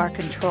out of our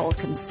control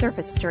can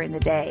surface during the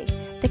day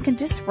that can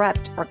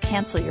disrupt or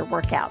cancel your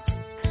workouts.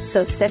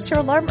 So set your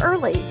alarm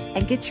early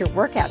and get your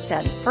workout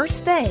done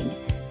first thing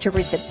to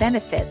reap the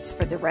benefits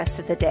for the rest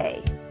of the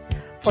day.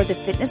 For the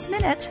Fitness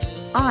Minute,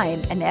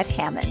 I'm Annette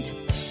Hammond.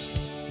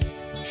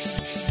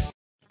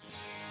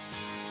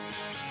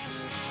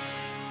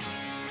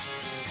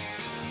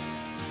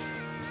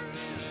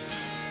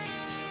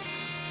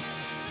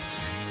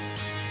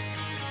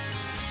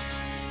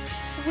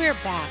 We're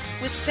back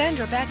with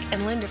Sandra Beck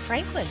and Linda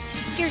Franklin.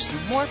 Here's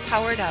some more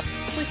Powered Up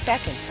with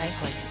Beck and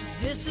Franklin.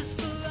 This is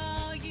for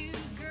all you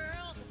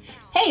girls.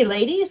 Hey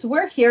ladies,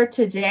 we're here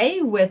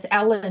today with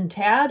Ellen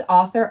Tadd,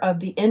 author of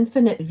The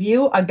Infinite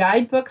View, a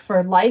guidebook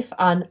for life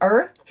on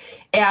Earth.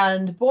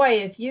 And boy,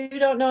 if you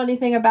don't know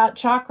anything about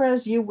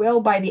chakras, you will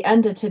by the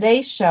end of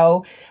today's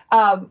show.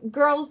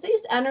 Girls,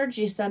 these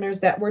energy centers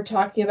that we're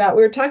talking about,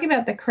 we were talking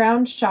about the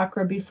crown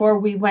chakra before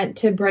we went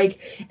to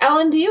break.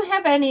 Ellen, do you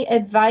have any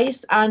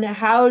advice on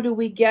how do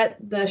we get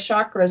the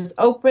chakras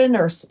open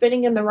or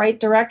spinning in the right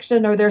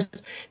direction? Or there's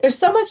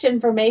so much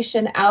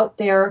information out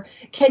there.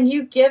 Can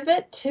you give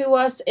it to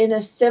us in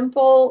a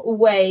simple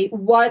way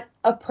what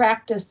a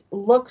practice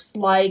looks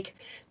like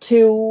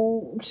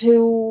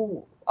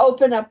to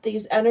open up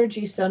these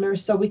energy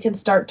centers so we can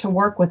start to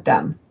work with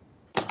them?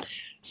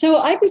 So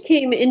I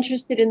became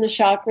interested in the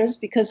chakras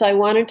because I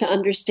wanted to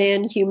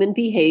understand human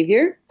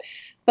behavior.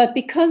 But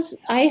because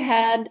I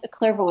had a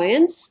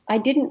clairvoyance, I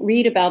didn't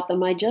read about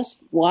them. I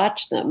just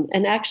watched them.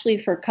 And actually,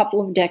 for a couple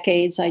of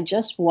decades, I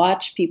just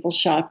watched people's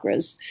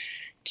chakras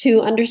to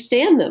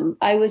understand them.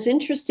 I was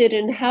interested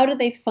in how do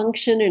they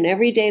function in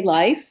everyday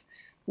life?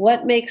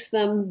 What makes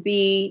them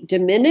be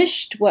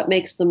diminished? What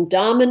makes them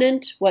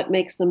dominant? What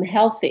makes them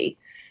healthy?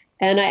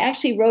 And I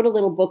actually wrote a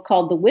little book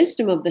called The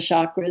Wisdom of the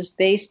Chakras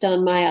based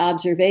on my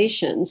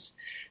observations.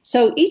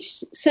 So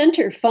each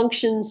center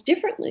functions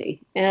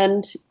differently.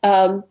 And,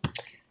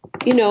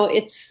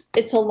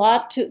 it's a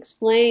lot to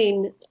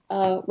explain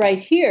right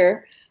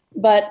here.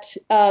 But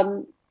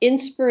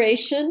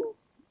inspiration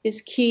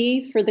is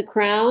key for the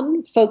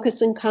crown.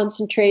 Focus and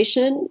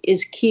concentration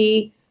is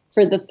key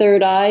for the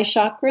third eye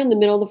chakra in the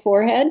middle of the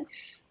forehead.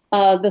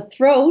 The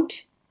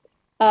throat.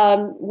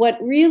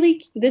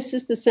 This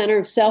is the center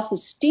of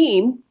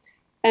self-esteem,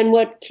 and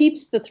what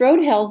keeps the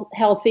throat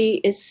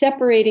healthy is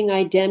separating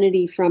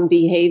identity from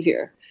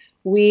behavior.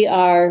 We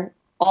are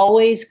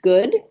always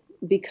good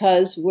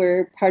because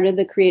we're part of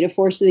the creative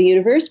force of the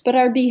universe, but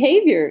our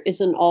behavior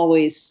isn't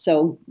always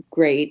so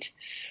great.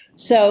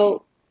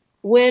 So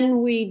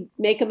when we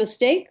make a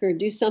mistake or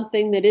do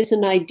something that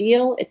isn't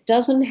ideal, it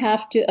doesn't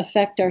have to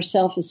affect our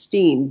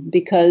self-esteem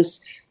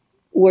because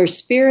we're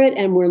spirit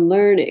and we're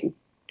learning.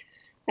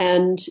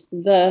 And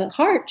the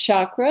heart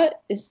chakra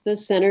is the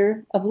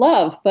center of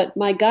love. But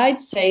my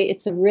guides say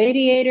it's a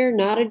radiator,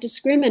 not a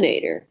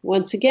discriminator.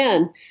 Once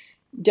again,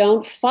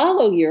 don't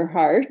follow your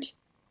heart.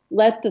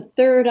 Let the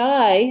third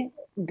eye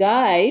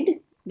guide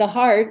the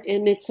heart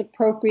in its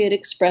appropriate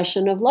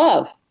expression of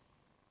love.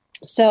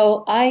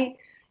 So I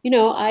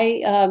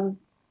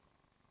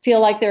feel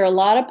like there are a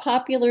lot of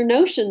popular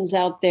notions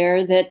out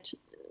there that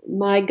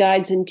my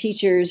guides and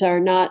teachers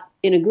are not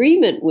in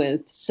agreement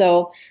with.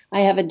 So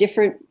I have a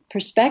different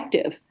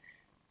perspective.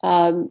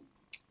 The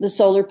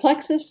solar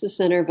plexus, the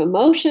center of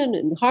emotion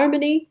and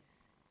harmony,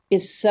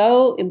 is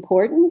so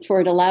important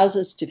for it allows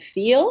us to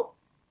feel.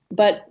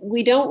 but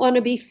we don't want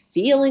to be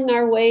feeling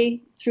our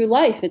way through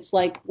life. It's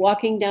like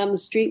walking down the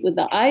street with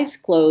the eyes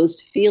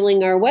closed,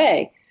 feeling our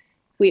way.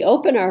 If we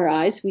open our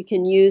eyes, we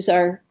can use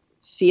our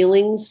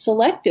feelings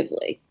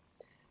selectively.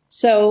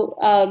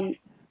 So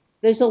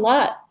there's a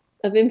lot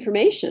of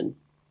information.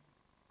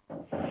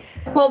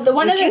 Well,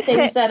 one of the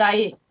things that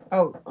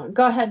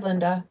go ahead,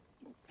 Linda.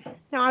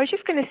 No, I was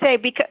just going to say,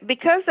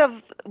 because of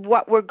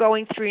what we're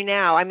going through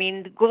now, I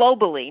mean,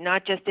 globally,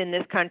 not just in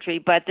this country,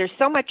 but there's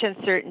so much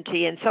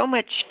uncertainty and so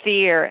much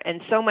fear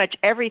and so much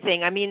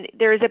everything. I mean,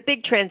 there is a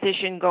big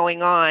transition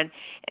going on,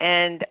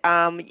 and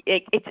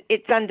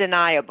it's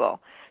undeniable.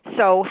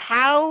 So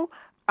how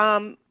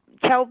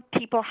tell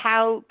people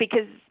how,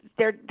 because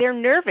they're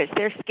nervous,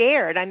 they're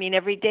scared. I mean,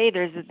 every day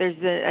there's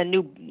a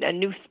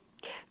new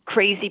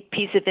crazy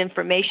piece of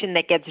information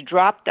that gets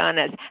dropped on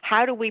us.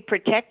 How do we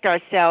protect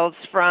ourselves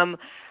from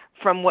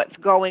what's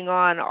going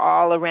on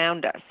all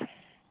around us?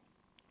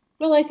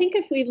 Well, I think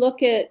if we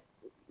look at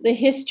the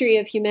history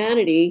of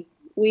humanity,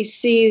 we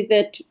see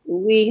that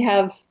we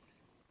have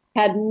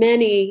had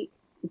many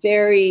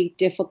very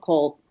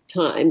difficult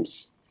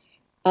times.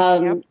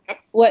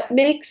 What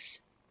makes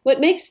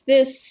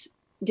this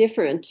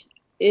different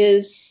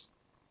is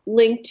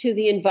linked to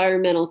the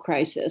environmental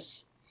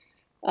crisis.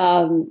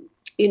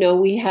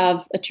 We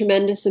have a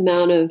tremendous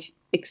amount of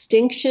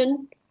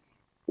extinction.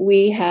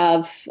 We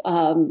have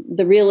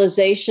the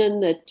realization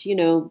that,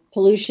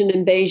 pollution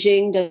in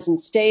Beijing doesn't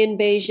stay in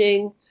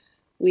Beijing.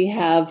 We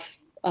have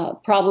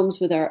problems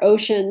with our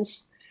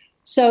oceans.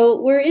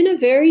 So we're in a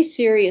very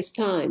serious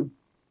time.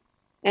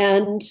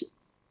 And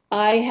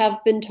I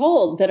have been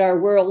told that our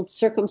world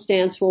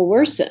circumstance will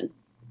worsen.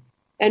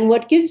 And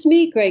what gives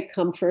me great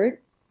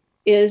comfort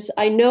is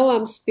I know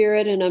I'm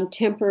spirit and I'm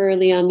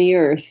temporarily on the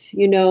earth.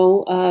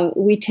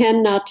 We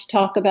tend not to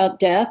talk about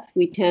death.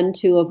 We tend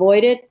to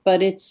avoid it,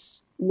 but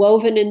it's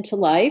woven into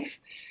life.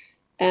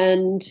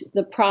 And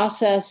the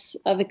process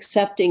of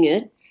accepting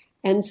it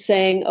and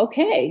saying,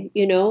 okay,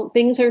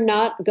 things are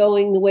not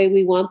going the way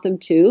we want them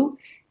to.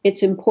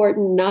 It's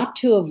important not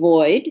to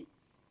avoid,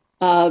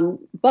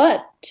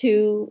 but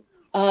to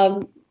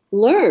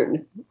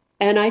learn.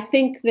 And I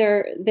think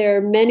there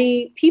are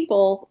many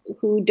people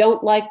who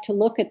don't like to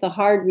look at the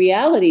hard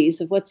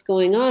realities of what's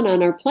going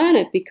on our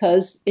planet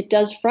because it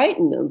does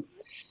frighten them.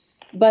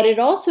 But it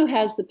also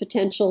has the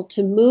potential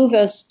to move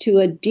us to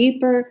a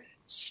deeper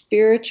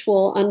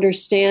spiritual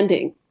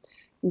understanding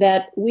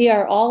that we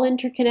are all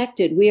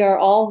interconnected, we are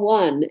all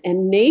one,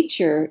 and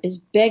nature is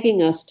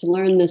begging us to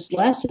learn this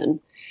lesson.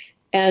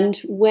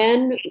 And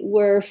when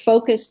we're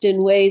focused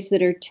in ways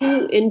that are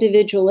too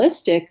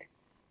individualistic,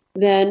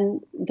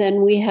 then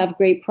we have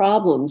great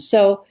problems.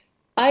 So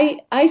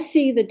I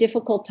see the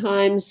difficult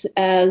times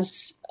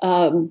as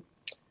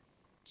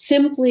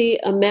simply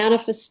a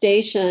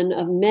manifestation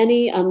of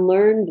many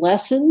unlearned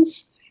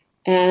lessons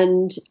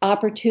and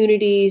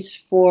opportunities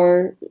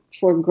for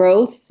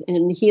growth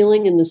and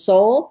healing in the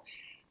soul.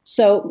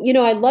 So,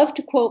 I love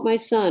to quote my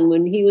son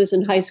when he was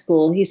in high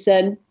school. He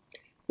said,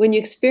 "When you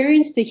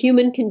experience the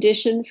human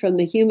condition from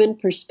the human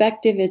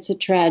perspective, it's a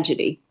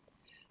tragedy.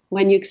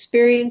 When you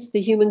experience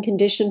the human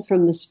condition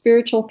from the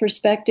spiritual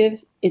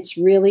perspective, it's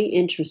really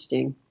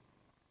interesting."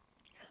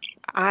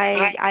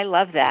 I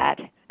love that.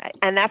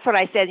 And that's what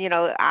I said,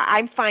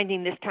 I'm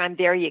finding this time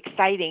very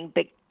exciting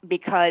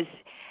because,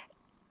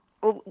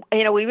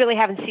 we really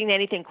haven't seen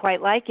anything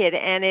quite like it.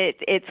 And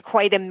it's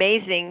quite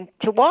amazing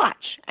to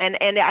watch. And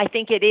I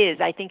think it is.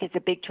 I think it's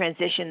a big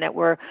transition that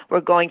we're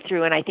going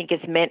through. And I think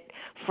it's meant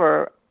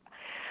for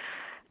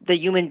the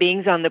human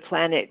beings on the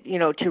planet,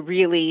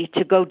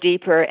 to go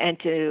deeper and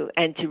to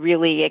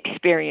really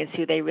experience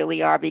who they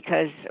really are,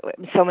 because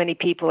so many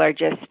people are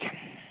just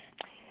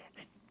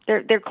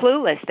they're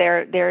clueless.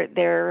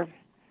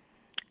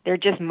 They're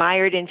just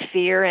mired in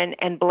fear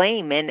and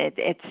blame, and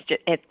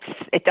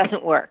it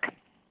doesn't work.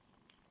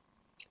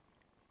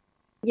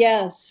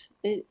 Yes,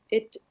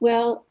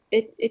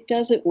 it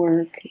doesn't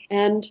work,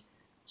 and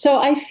so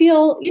I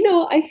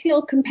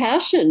feel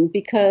compassion,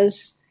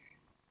 because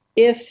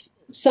if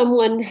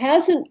someone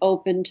hasn't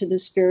opened to the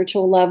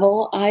spiritual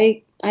level,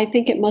 I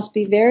think it must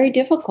be very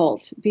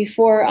difficult.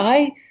 Before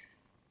I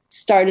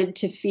started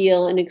to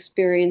feel and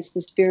experience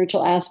the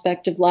spiritual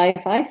aspect of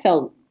life, I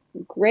felt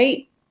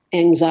great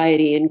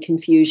anxiety and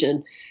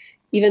confusion.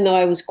 Even though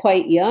I was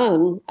quite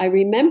young, I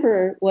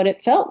remember what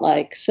it felt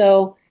like.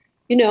 So,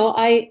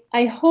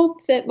 I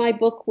hope that my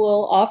book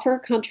will offer a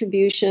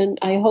contribution.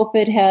 I hope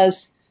it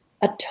has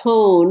a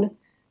tone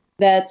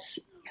that's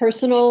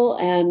personal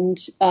and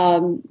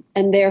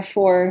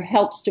therefore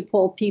helps to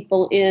pull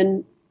people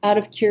in out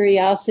of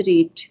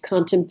curiosity to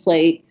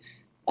contemplate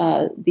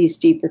these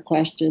deeper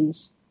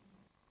questions.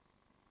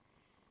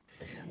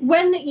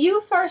 When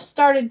you first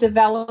started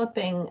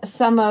developing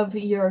some of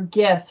your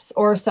gifts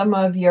or some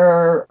of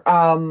your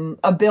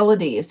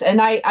abilities,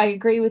 and I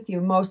agree with you,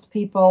 most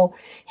people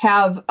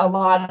have a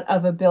lot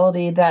of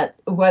ability that,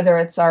 whether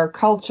it's our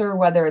culture,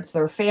 whether it's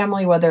their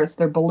family, whether it's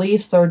their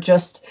beliefs, or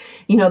just,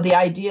 the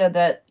idea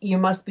that you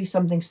must be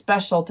something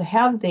special to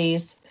have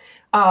these.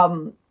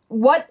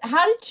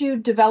 how did you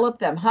develop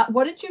them?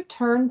 What did you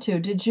turn to?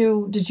 Did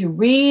you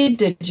read?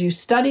 Did you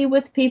study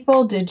with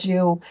people? Did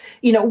you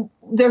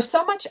there's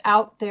so much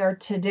out there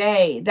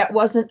today that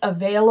wasn't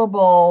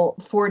available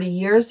 40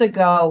 years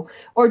ago,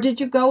 or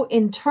did you go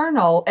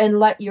internal and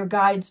let your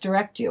guides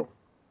direct you?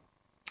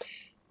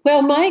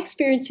 Well, my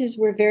experiences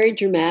were very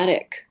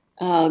dramatic.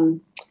 I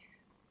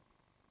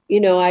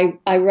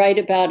write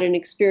about an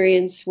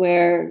experience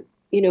where,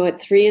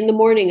 at 3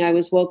 a.m, I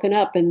was woken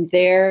up, and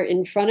there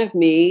in front of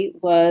me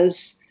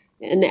was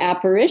an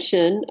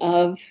apparition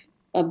of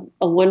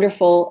a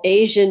wonderful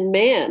Asian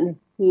man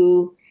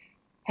who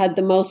had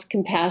the most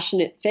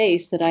compassionate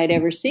face that I'd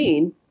ever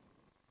seen.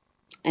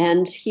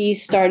 And he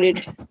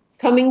started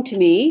coming to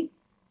me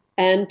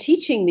and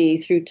teaching me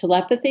through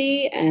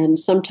telepathy and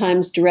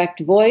sometimes direct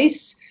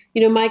voice.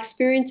 My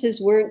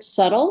experiences weren't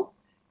subtle.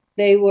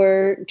 They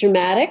were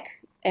dramatic,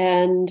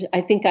 and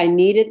I think I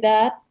needed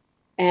that.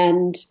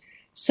 And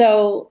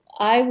so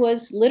I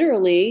was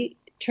literally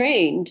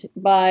trained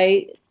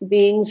by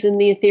beings in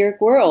the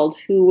etheric world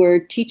who were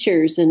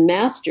teachers and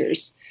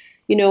masters.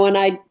 When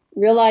I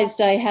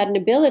realized I had an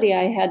ability,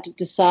 I had to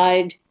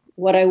decide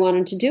what I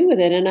wanted to do with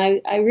it. And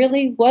I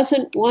really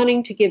wasn't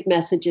wanting to give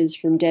messages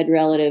from dead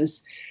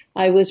relatives.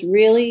 I was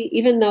really,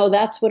 even though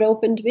that's what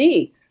opened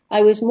me,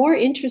 I was more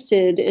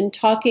interested in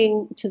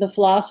talking to the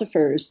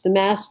philosophers, the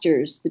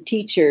masters, the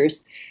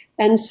teachers.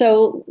 And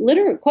so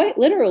quite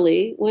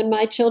literally, when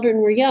my children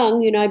were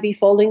young, I'd be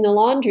folding the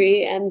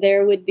laundry, and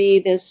there would be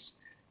this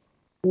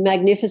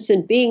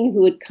magnificent being who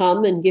would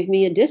come and give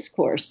me a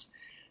discourse.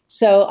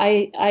 So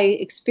I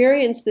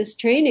experienced this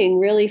training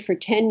really for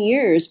 10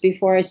 years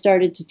before I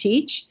started to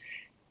teach.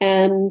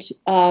 And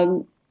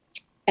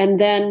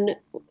then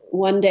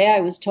one day I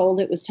was told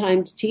it was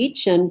time to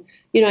teach, and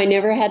I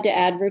never had to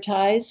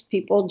advertise.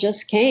 People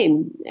just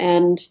came,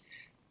 and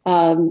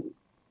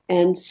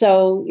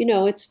so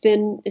it's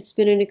been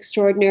an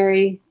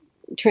extraordinary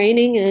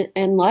training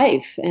and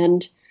life.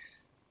 And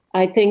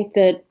I think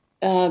that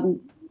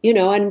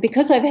and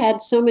because I've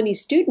had so many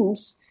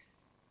students,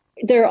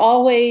 there are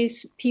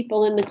always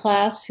people in the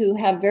class who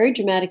have very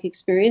dramatic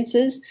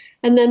experiences,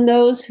 and then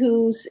those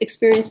whose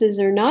experiences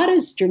are not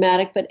as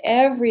dramatic, but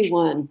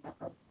everyone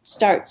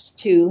starts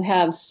to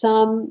have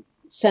some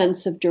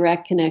sense of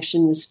direct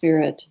connection with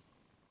spirit.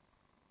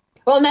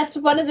 Well, and that's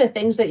one of the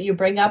things that you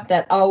bring up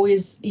that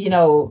always,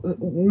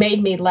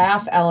 made me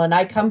laugh, Ellen.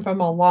 I come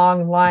from a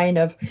long line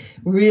of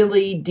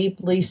really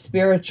deeply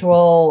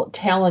spiritual,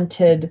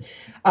 talented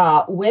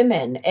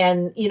women.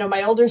 And,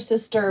 my older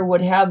sister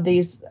would have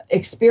these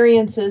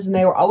experiences, and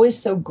they were always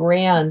so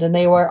grand, and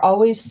they were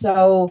always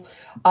so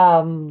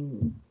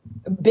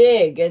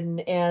big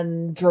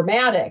and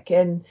dramatic.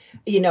 And,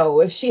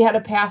 if she had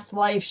a past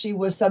life, she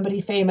was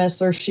somebody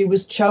famous, or she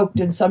was choked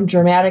in some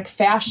dramatic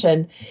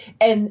fashion.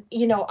 And,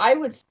 I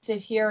would sit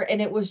here,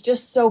 and it was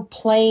just so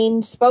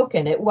plain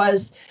spoken. It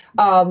was,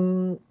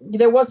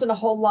 there wasn't a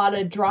whole lot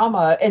of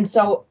drama. And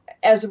so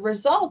as a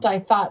result, I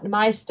thought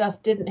my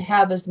stuff didn't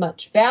have as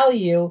much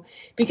value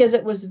because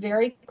it was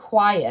very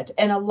quiet.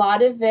 And a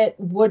lot of it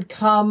would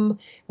come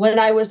when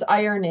I was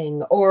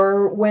ironing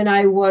or when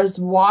I was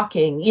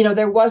walking.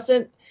 There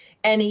wasn't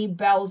any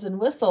bells and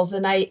whistles.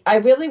 And I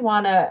really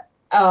want to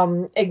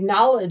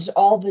acknowledge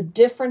all the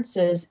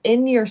differences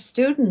in your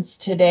students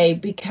today,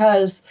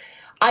 because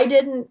I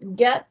didn't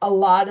get a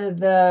lot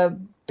of the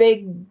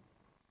big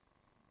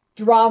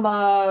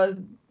drama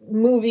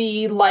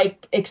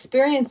movie-like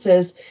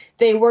experiences.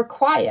 They were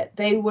quiet.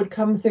 They would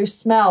come through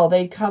smell.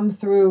 They'd come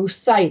through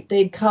sight.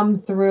 They'd come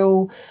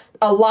through,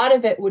 a lot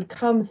of it would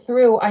come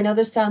through. I know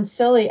this sounds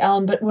silly,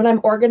 Ellen, but when I'm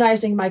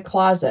organizing my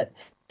closet,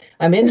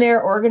 I'm in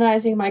there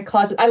organizing my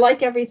closet. I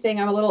like everything.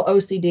 I'm a little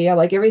OCD. I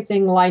like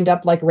everything lined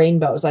up like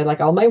rainbows. I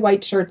like all my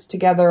white shirts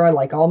together. I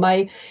like all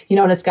my,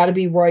 and it's got to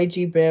be Roy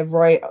G. Biv,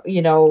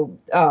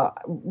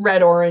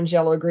 red, orange,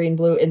 yellow, green,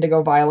 blue,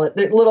 indigo, violet,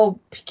 the little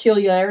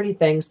peculiarity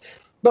things.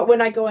 But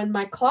when I go in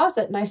my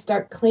closet and I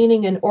start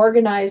cleaning and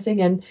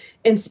organizing and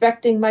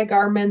inspecting my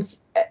garments,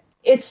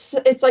 it's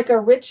like a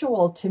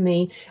ritual to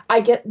me.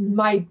 I get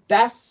my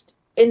best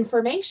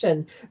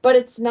information, but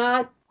it's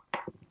not,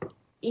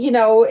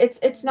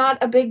 it's not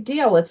a big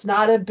deal. It's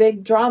not a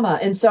big drama.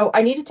 And so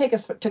I need to take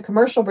us to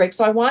commercial break.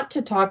 So I want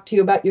to talk to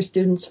you about your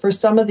students for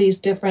some of these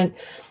different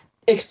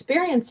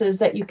experiences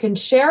that you can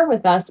share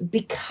with us,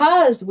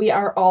 because we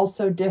are all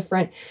so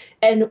different.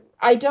 And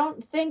I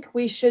don't think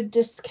we should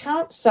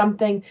discount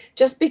something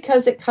just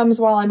because it comes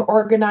while I'm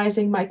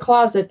organizing my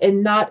closet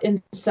and not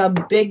in some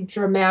big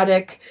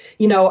dramatic,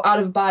 out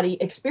of body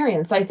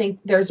experience. I think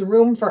there's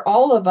room for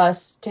all of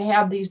us to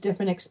have these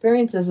different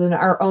experiences in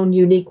our own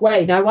unique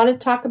way. Now, I want to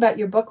talk about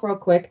your book real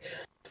quick.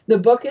 The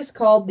book is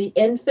called The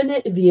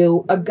Infinite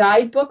View, a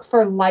guidebook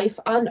for life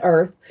on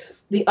Earth.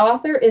 The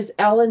author is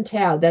Ellen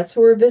Tadd. That's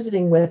who we're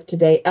visiting with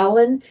today.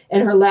 Ellen,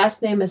 and her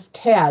last name is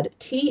Tadd,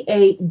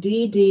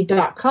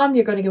 TADD.com.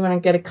 You're going to want to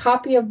get a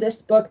copy of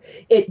this book.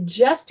 It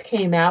just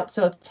came out,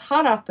 so it's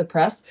hot off the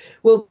press.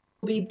 We'll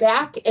be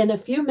back in a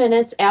few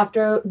minutes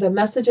after the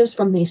messages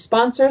from the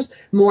sponsors.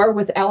 More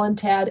with Ellen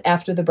Tadd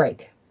after the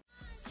break.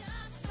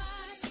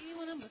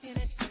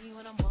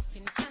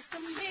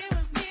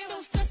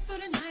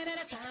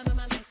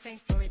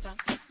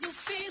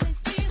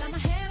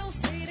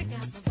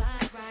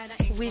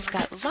 we've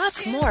got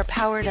lots more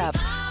Powered Up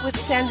with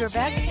Sandra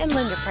Beck and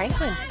Linda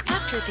Franklin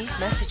after these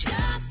messages.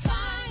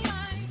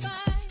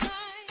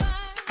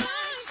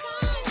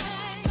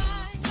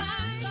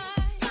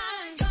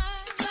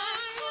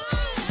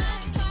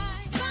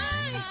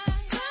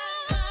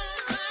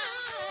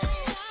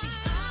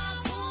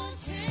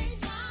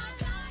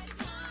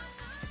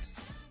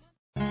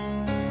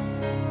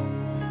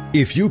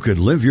 If you could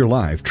live your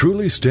life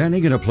truly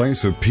standing in a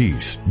place of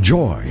peace,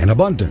 joy, and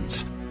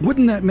abundance,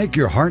 wouldn't that make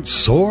your heart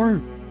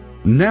soar?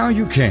 Now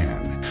you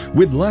can,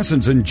 with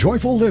Lessons in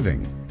Joyful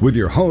Living, with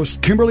your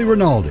host, Kimberly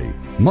Rinaldi,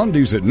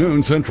 Mondays at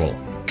noon Central.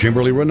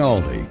 Kimberly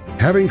Rinaldi,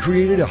 having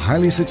created a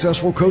highly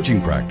successful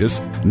coaching practice,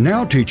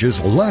 now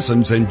teaches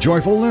Lessons in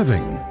Joyful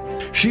Living.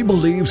 She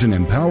believes in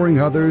empowering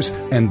others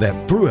and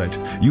that through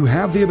it, you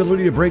have the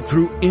ability to break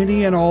through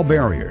any and all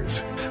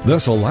barriers,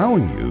 thus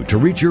allowing you to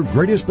reach your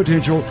greatest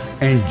potential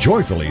and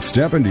joyfully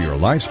step into your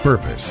life's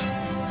purpose.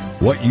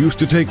 What used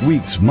to take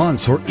weeks,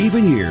 months, or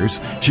even years,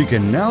 she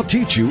can now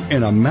teach you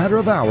in a matter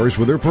of hours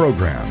with her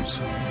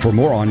programs. For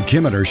more on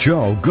Kim and her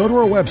show, go to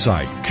her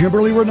website,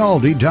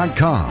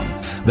 KimberlyRinaldi.com.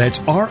 That's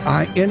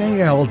RINALDI.com.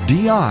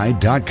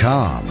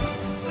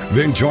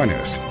 Then join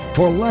us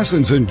for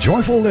Lessons in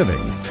Joyful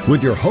Living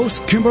with your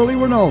host, Kimberly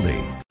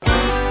Rinaldi.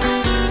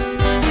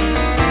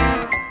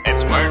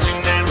 It's words you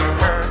never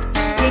heard.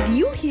 Did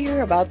you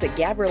hear about the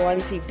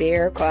Gaberlunzie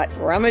bear caught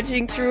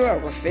rummaging through a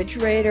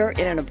refrigerator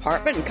in an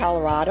apartment in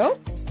Colorado?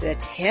 The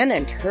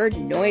tenant heard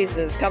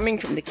noises coming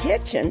from the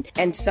kitchen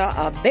and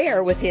saw a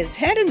bear with his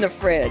head in the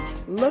fridge,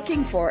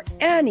 looking for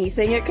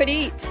anything it could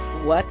eat.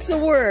 What's a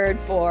word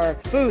for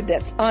food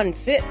that's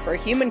unfit for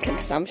human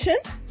consumption?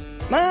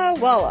 Ma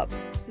wallop.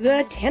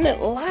 The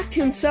tenant locked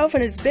himself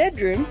in his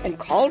bedroom and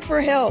called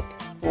for help.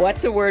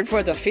 What's a word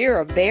for the fear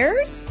of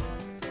bears?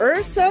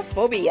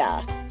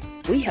 Ursophobia.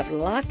 We have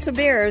lots of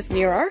bears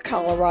near our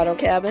Colorado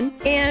cabin,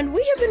 and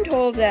we have been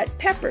told that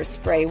pepper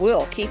spray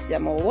will keep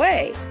them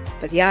away.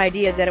 But the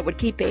idea that it would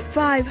keep a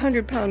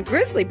 500-pound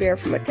grizzly bear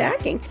from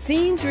attacking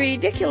seems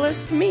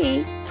ridiculous to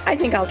me. I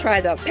think I'll try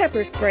the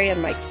pepper spray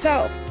on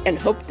myself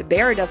and hope the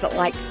bear doesn't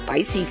like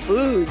spicy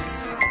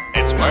foods.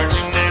 It's words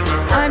you never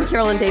heard. I'm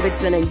Carolyn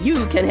Davidson, and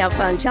you can have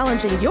fun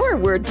challenging your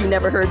words you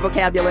never heard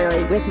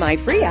vocabulary with my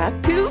free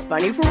app, Too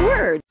Funny for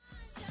Words.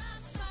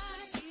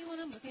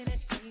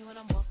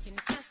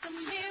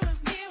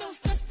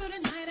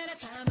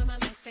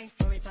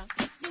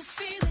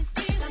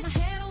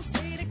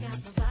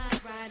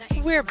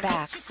 We're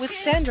back with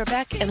Sandra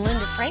Beck and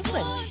Linda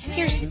Franklin.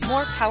 Here's some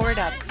more Powered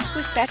Up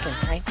with Beck and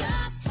Franklin.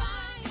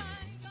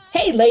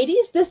 Hey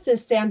ladies, this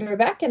is Sandra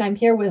Beck and I'm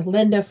here with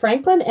Linda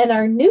Franklin and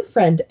our new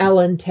friend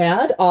Ellen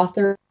Tad,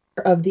 author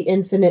of The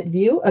Infinite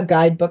View, a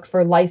guidebook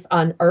for life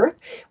on Earth.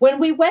 When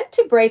we went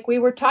to break, we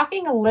were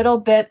talking a little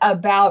bit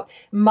about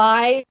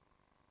my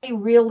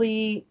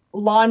really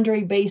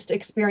laundry-based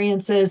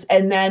experiences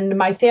and then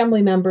my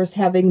family members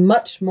having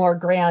much more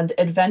grand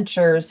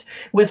adventures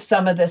with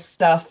some of this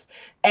stuff.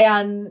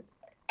 And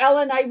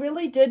Ellen, I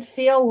really did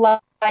feel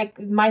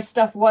like my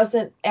stuff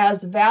wasn't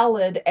as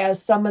valid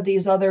as some of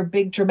these other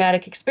big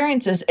dramatic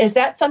experiences. Is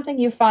that something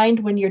you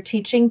find when you're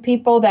teaching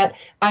people, that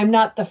I'm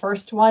not the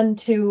first one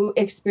to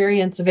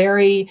experience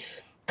very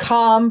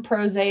calm,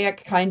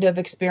 prosaic kind of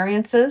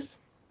experiences?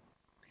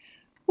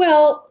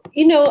 Well,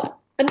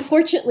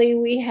 unfortunately,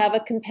 we have a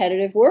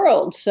competitive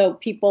world, so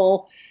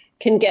people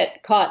can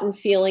get caught in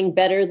feeling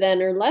better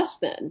than or less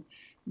than.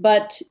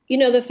 But,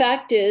 the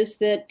fact is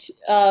that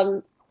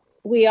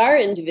we are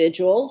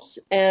individuals,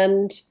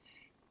 and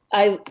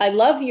I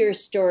love your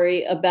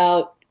story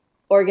about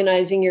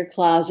organizing your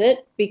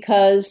closet,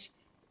 because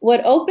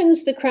what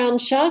opens the crown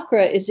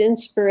chakra is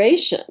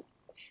inspiration.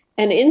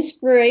 And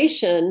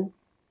inspiration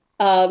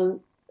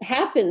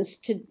happens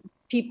to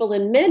people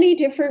in many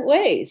different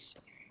ways.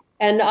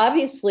 And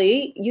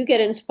obviously, you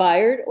get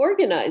inspired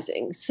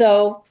organizing.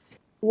 So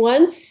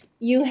once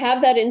you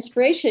have that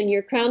inspiration,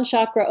 your crown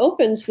chakra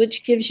opens,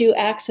 which gives you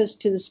access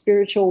to the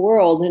spiritual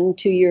world and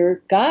to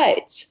your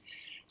guides.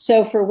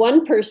 So for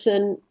one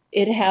person,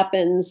 it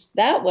happens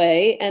that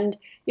way. And,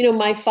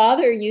 my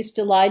father used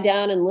to lie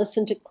down and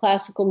listen to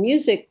classical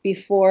music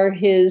before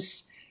he'd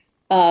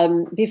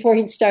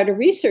start a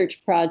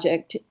research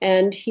project.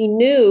 And he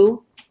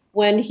knew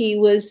when he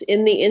was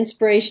in the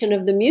inspiration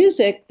of the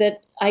music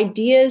that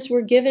ideas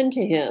were given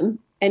to him,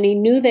 and he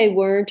knew they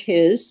weren't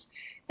his.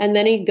 And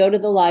then he'd go to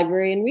the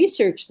library and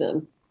research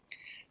them.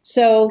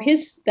 So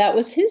that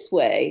was his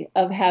way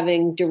of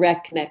having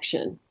direct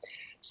connection.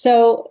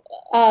 So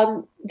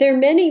there are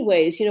many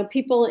ways.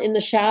 People in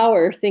the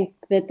shower think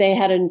that they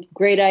had a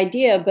great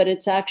idea, but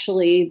it's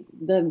actually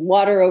the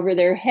water over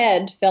their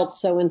head felt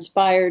so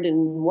inspired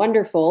and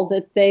wonderful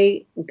that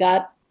they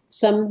got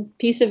some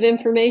piece of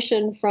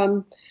information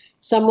from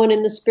someone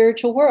in the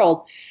spiritual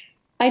world.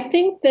 I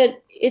think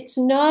that it's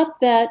not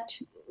that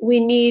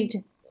we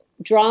need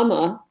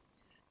drama.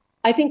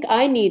 I think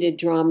I needed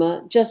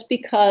drama just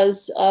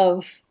because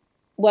of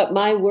what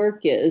my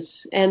work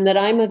is, and that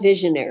I'm a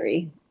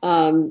visionary.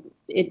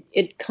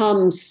 It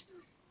comes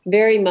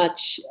very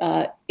much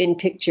in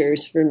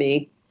pictures for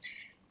me.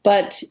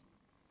 But,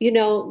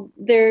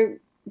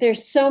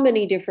 there's so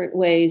many different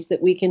ways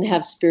that we can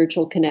have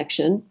spiritual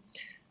connection.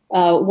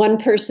 One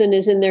person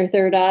is in their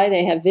third eye,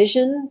 they have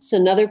visions.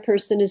 Another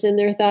person is in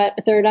their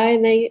third eye,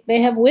 and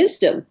they have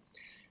wisdom.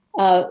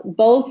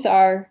 Both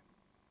are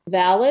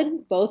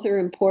valid, both are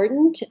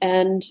important,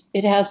 and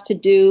it has to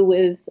do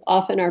with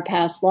often our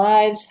past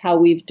lives, how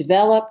we've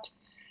developed.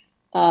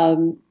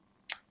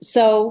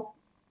 So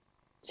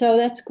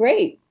that's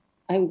great.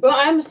 Well,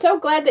 I'm so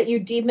glad that you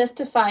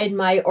demystified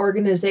my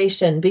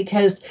organization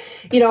because,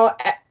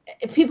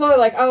 people are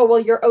like, oh, well,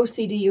 you're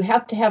OCD. You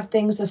have to have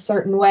things a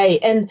certain way.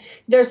 And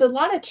there's a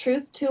lot of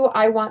truth to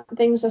I want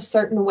things a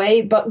certain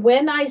way. But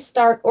when I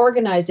start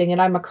organizing,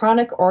 and I'm a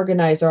chronic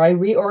organizer, I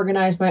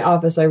reorganize my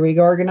office, I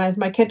reorganize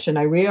my kitchen,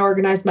 I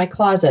reorganize my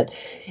closet.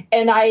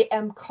 And I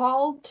am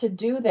called to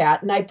do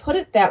that. And I put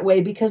it that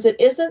way because it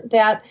isn't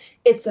that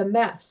it's a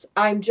mess.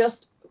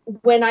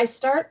 When I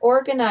start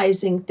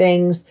organizing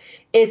things,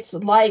 it's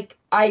like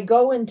I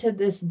go into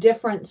this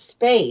different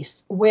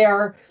space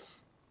where,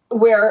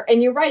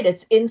 and you're right,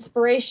 it's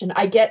inspiration.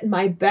 I get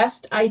my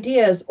best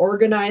ideas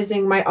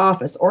organizing my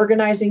office,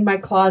 organizing my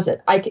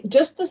closet.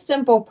 Just the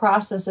simple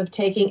process of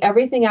taking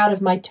everything out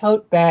of my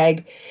tote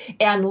bag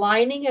and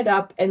lining it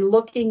up and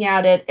looking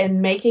at it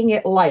and making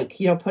it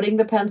putting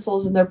the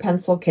pencils in their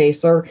pencil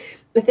case or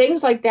the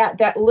things like that,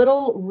 that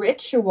little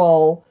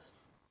ritual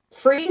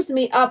frees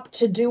me up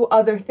to do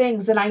other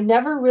things. And I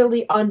never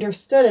really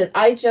understood it.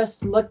 I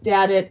just looked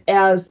at it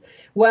as,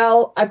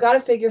 well, I've got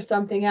to figure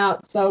something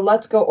out. So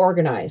let's go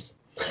organize.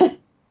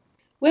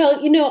 Well,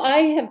 I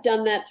have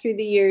done that through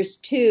the years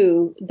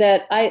too,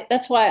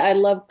 that's why I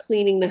love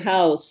cleaning the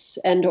house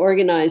and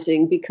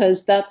organizing,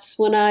 because that's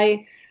when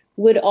I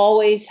would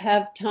always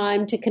have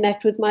time to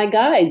connect with my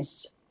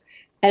guides.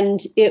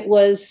 And it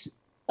was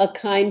a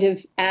kind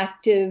of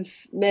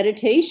active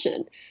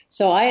meditation.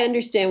 So I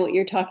understand what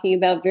you're talking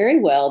about very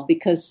well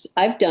because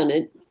I've done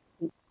it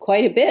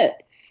quite a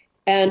bit.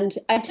 And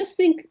I just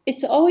think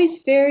it's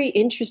always very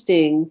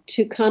interesting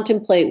to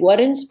contemplate what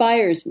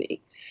inspires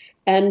me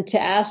and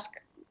to ask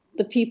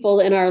the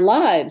people in our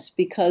lives,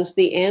 because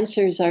the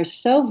answers are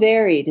so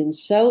varied and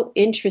so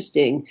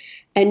interesting.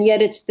 And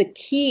yet it's the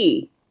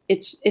key.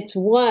 It's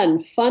one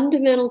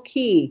fundamental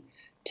key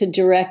to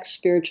direct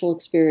spiritual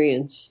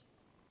experience.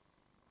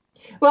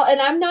 Well, and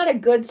I'm not a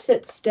good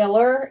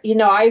sit-stiller.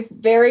 I'm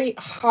very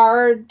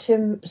hard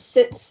to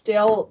sit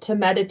still to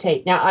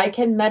meditate. Now, I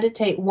can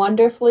meditate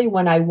wonderfully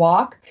when I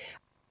walk.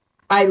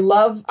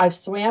 I've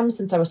swam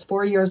since I was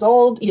 4 years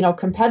old,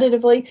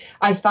 competitively.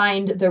 I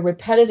find the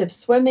repetitive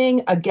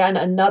swimming, again,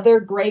 another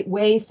great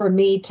way for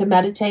me to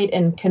meditate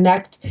and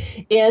connect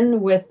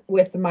in with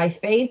my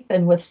faith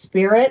and with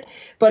spirit.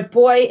 But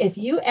boy, if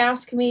you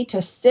ask me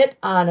to sit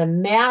on a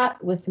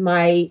mat with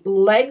my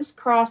legs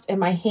crossed and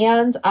my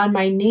hands on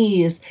my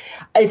knees,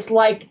 it's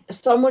like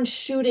someone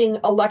shooting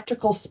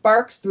electrical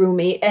sparks through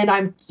me and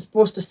I'm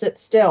supposed to sit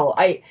still.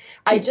 I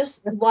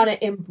just want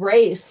to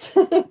embrace,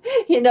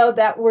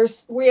 that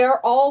we are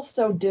all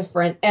so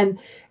different, and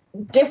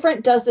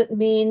different doesn't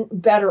mean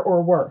better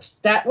or worse.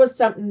 That was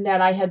something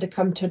that I had to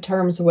come to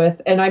terms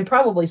with, and I'm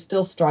probably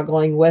still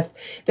struggling with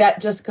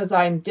that. Just because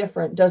I'm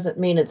different doesn't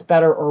mean it's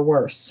better or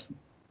worse.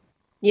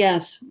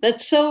 Yes,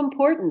 that's so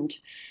important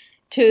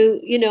to,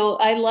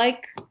 I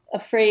like a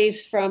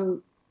phrase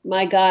from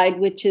my guide,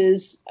 which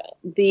is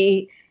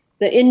the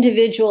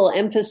individual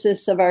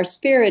emphasis of our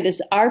spirit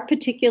is our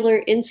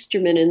particular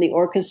instrument in the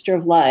orchestra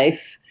of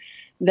life,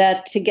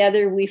 that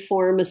together we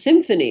form a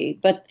symphony.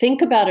 But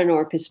think about an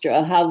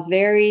orchestra, how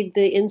varied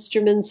the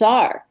instruments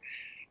are.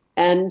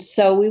 And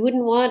so we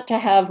wouldn't want to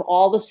have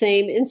all the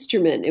same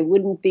instrument. It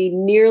wouldn't be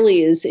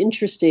nearly as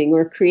interesting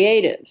or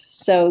creative.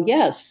 So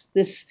yes,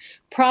 this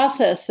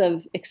process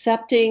of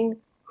accepting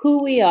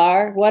who we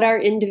are, what our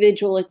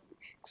individual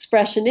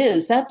expression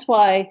is, that's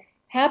why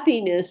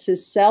happiness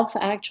is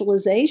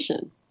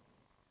self-actualization.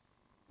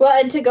 Well,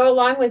 and to go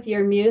along with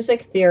your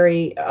music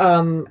theory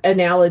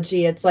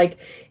analogy, it's like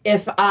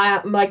if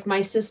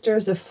my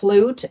sister's a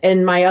flute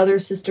and my other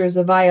sister's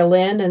a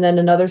violin and then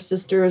another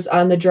sister's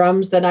on the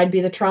drums, then I'd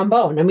be the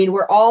trombone. I mean,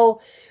 we're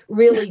all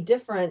really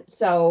different.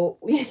 So,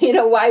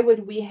 why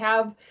would we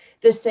have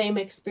the same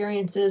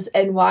experiences,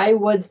 and why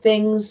would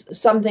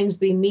some things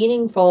be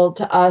meaningful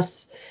to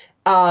us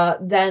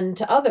than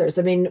to others?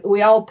 I mean,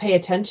 we all pay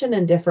attention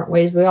in different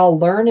ways. We all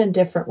learn in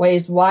different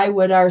ways. Why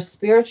would our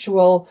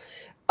spiritual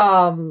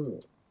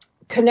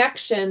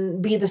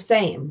connection be the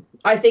same?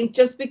 I think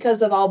just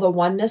because of all the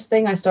oneness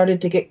thing, I started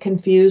to get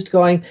confused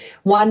going,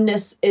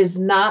 oneness is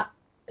not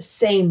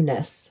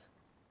sameness.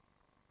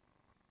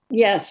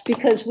 Yes,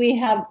 because we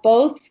have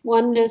both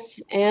oneness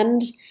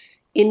and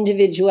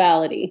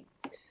individuality.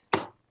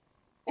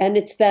 And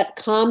it's that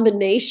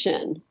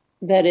combination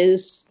that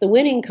is the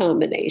winning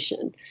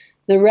combination.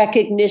 The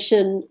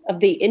recognition of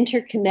the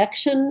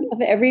interconnection of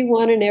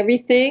everyone and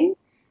everything,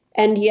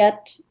 and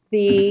yet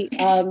the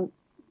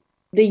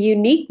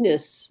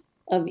uniqueness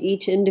of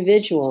each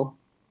individual.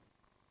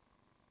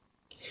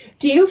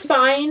 Do you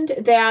find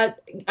that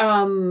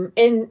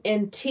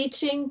in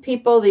teaching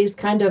people these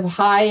kind of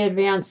high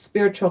advanced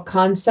spiritual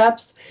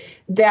concepts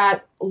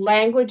that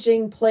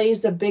languaging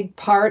plays a big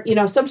part? You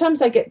know,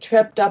 sometimes I get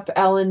tripped up,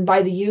 Ellen,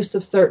 by the use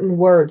of certain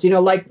words, you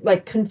know,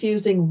 like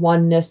confusing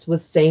oneness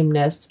with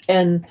sameness.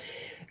 And,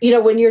 you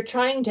know, when you're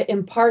trying to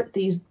impart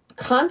these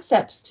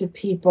concepts to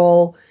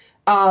people,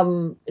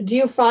 do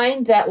you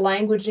find that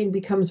languaging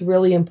becomes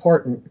really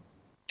important?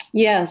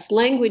 Yes,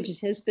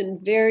 language has been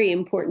very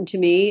important to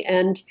me.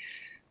 And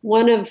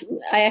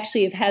I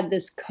actually have had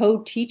this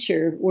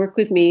co-teacher work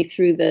with me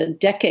through the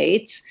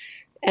decades.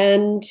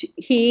 And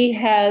he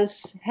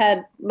has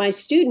had my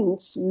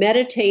students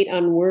meditate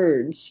on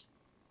words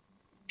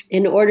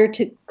in order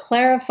to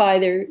clarify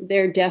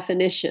their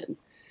definition.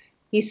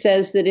 He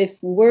says that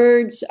if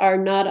words are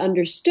not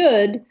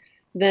understood,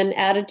 then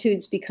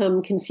attitudes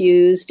become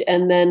confused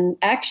and then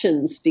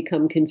actions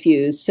become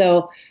confused.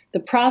 So the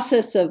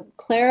process of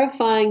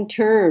clarifying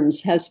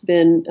terms has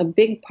been a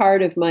big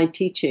part of my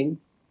teaching.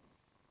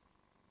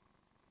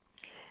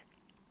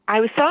 I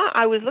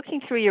was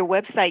looking through your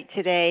website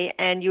today,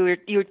 and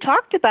you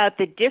talked about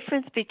the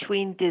difference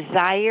between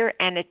desire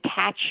and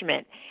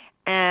attachment.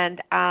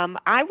 And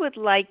I would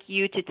like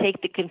you to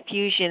take the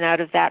confusion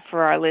out of that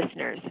for our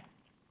listeners.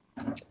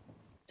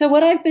 So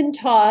what I've been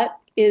taught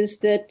is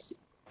that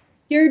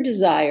pure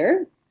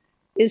desire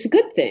is a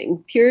good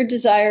thing. Pure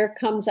desire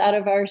comes out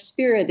of our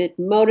spirit. It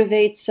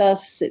motivates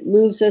us. It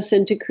moves us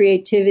into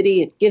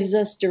creativity. It gives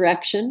us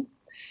direction.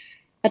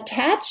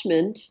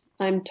 Attachment,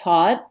 I'm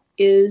taught,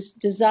 is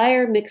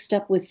desire mixed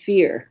up with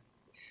fear.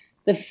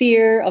 The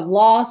fear of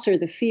loss or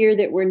the fear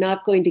that we're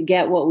not going to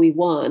get what we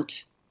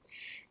want.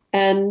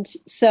 And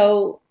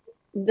so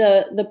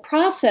the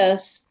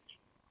process,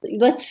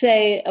 let's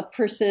say a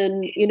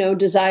person,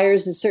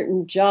 desires a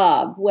certain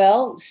job.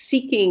 Well,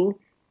 seeking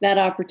that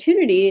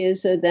opportunity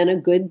is then a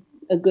good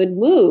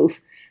move.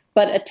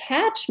 But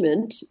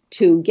attachment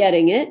to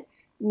getting it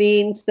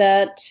means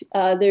that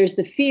there's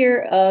the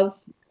fear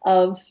of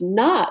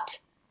not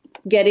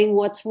getting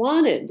what's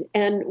wanted.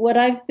 And what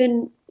I've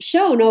been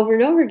shown over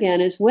and over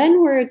again is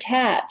when we're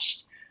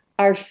attached,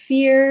 our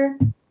fear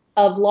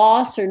of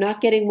loss or not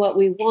getting what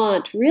we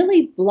want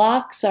really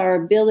blocks our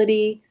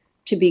ability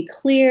to be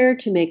clear,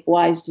 to make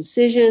wise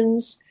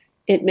decisions.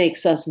 It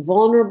makes us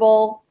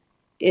vulnerable.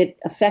 It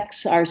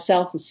affects our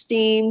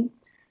self-esteem.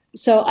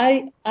 So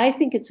I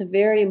think it's a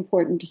very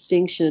important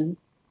distinction.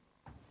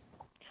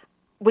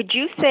 Would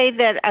you say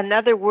that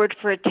another word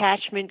for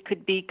attachment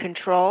could be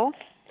control?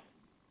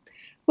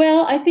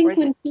 Well, I think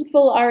when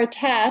people are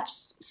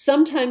attached,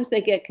 sometimes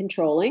they get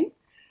controlling.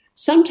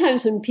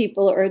 Sometimes when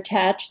people are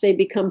attached, they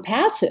become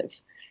passive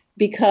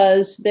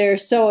because they're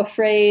so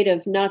afraid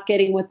of not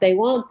getting what they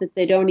want that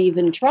they don't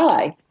even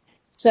try.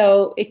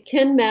 So it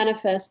can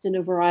manifest in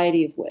a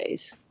variety of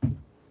ways.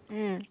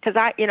 Because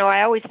I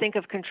always think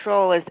of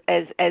control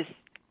as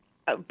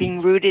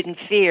being rooted in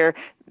fear,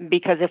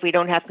 because if we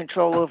don't have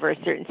control over a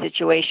certain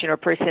situation or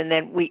person,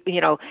 then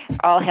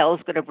all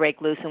hell's going to break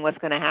loose and what's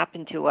going to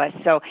happen to us.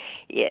 So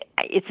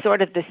it's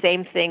sort of the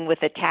same thing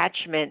with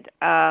attachment.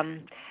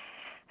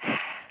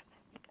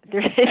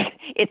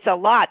 It's a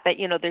lot, but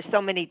there's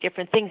so many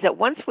different things that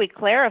once we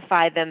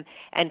clarify them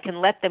and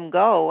can let them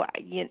go,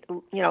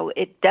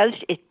 it does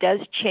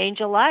change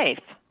a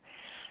life.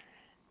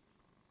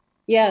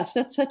 Yes,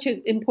 that's such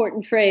an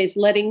important phrase,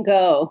 letting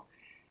go.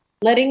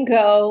 Letting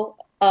go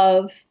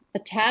of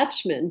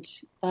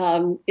attachment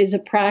is a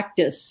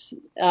practice.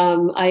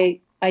 I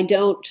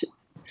don't,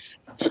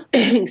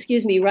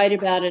 write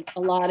about it a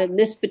lot in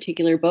this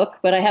particular book,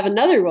 but I have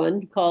another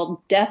one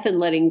called Death and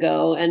Letting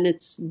Go, and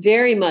it's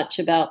very much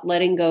about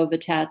letting go of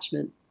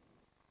attachment.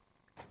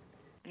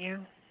 Yeah.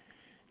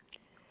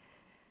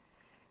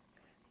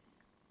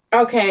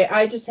 Okay,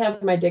 I just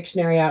have my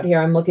dictionary out here.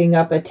 I'm looking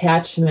up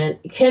attachment.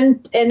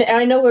 And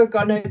I know we're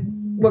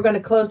gonna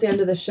close the end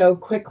of the show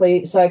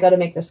quickly, so I got to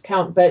make this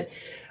count. But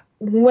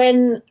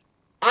when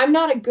I'm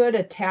not a good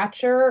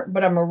attacher,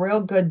 but I'm a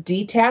real good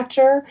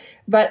detacher.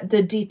 But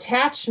the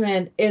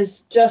detachment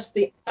is just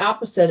the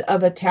opposite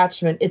of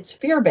attachment. It's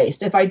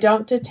fear-based. If I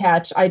don't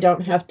detach, I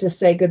don't have to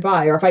say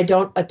goodbye. Or if I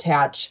don't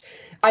attach,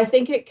 I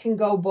think it can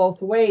go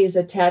both ways,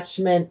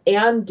 attachment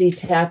and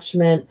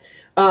detachment.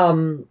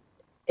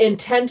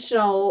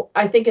 Intentional,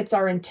 I think it's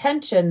our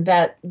intention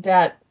that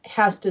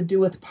has to do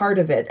with part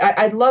of it.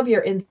 I'd love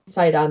your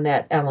insight on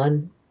that,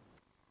 Ellen.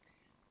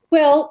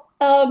 Well,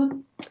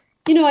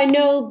 I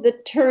know the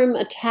term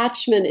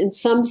attachment in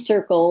some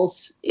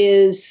circles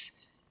is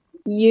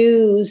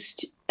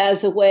used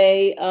as a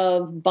way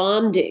of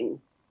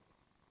bonding.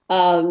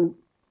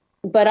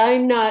 But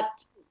I'm not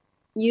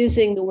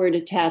using the word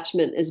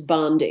attachment as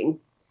bonding.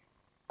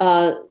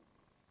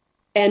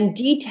 And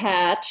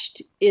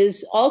detached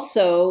is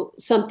also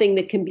something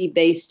that can be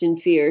based in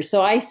fear.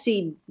 So I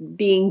see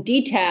being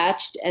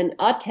detached and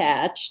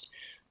attached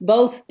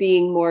both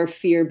being more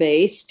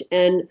fear-based.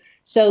 And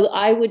so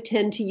I would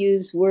tend to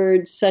use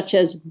words such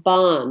as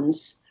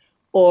bonds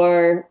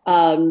or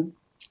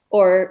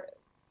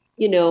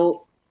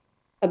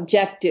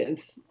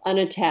objective,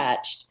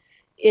 unattached.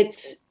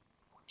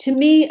 to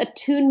me,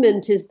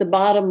 attunement is the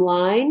bottom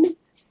line,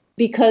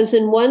 because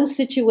in one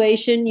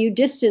situation you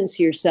distance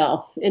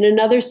yourself. In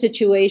another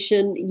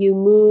situation, you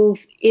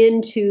move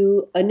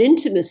into an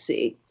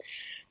intimacy.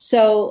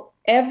 So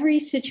every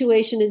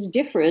situation is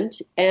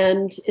different,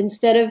 and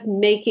instead of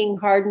making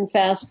hard and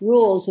fast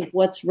rules of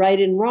what's right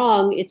and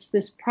wrong, it's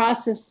this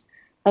process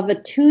of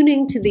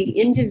attuning to the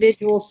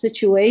individual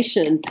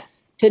situation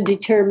to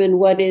determine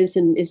what is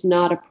and is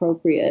not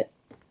appropriate.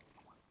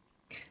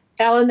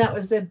 Ellen, that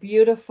was a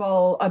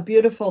beautiful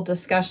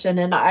discussion.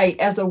 And I,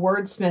 as a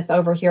wordsmith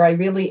over here, I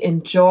really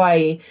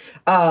enjoy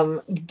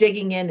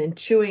digging in and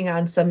chewing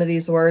on some of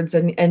these words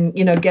and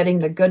getting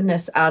the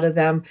goodness out of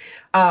them.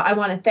 I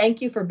want to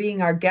thank you for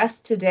being our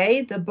guest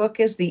today. The book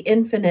is The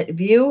Infinite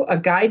View, a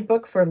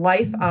guidebook for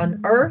life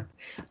on Earth.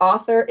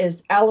 Author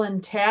is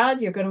Ellen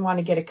Tadd. You're going to want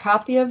to get a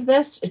copy of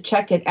this.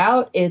 Check it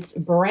out. It's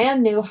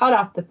brand new, hot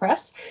off the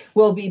press.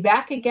 We'll be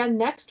back again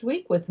next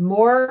week with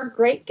more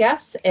great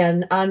guests.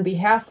 And on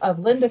behalf of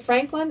Linda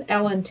Franklin,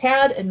 Ellen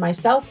Tadd, and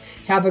myself,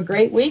 have a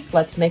great week.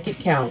 Let's make it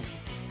count.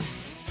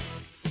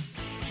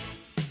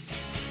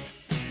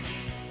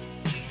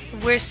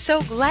 We're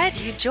so glad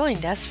you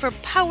joined us for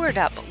Powered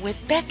Up with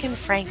Beck and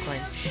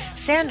Franklin.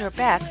 Sandra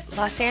Beck,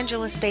 Los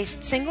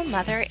Angeles-based single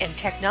mother and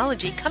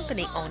technology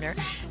company owner,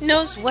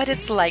 knows what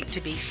it's like to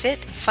be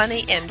fit,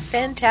 funny, and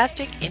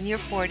fantastic in your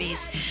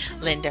 40s.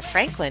 Linda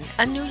Franklin,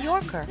 a New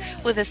Yorker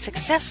with a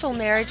successful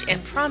marriage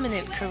and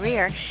prominent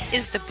career,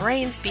 is the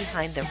brains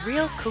behind the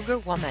Real Cougar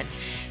Woman.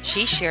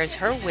 She shares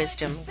her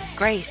wisdom,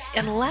 grace,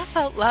 and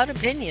laugh-out-loud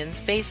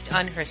opinions based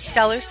on her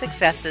stellar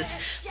successes,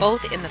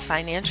 both in the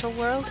financial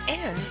world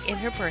and in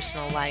her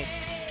personal life.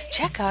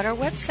 Check out our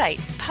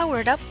website,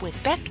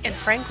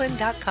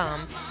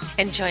 poweredupwithbeckandfranklin.com,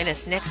 and join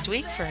us next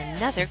week for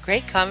another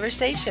great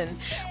conversation.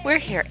 We're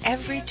here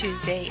every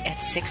Tuesday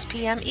at 6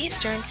 p.m.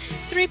 Eastern,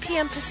 3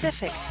 p.m.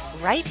 Pacific,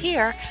 right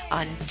here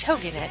on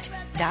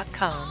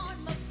Toginet.com.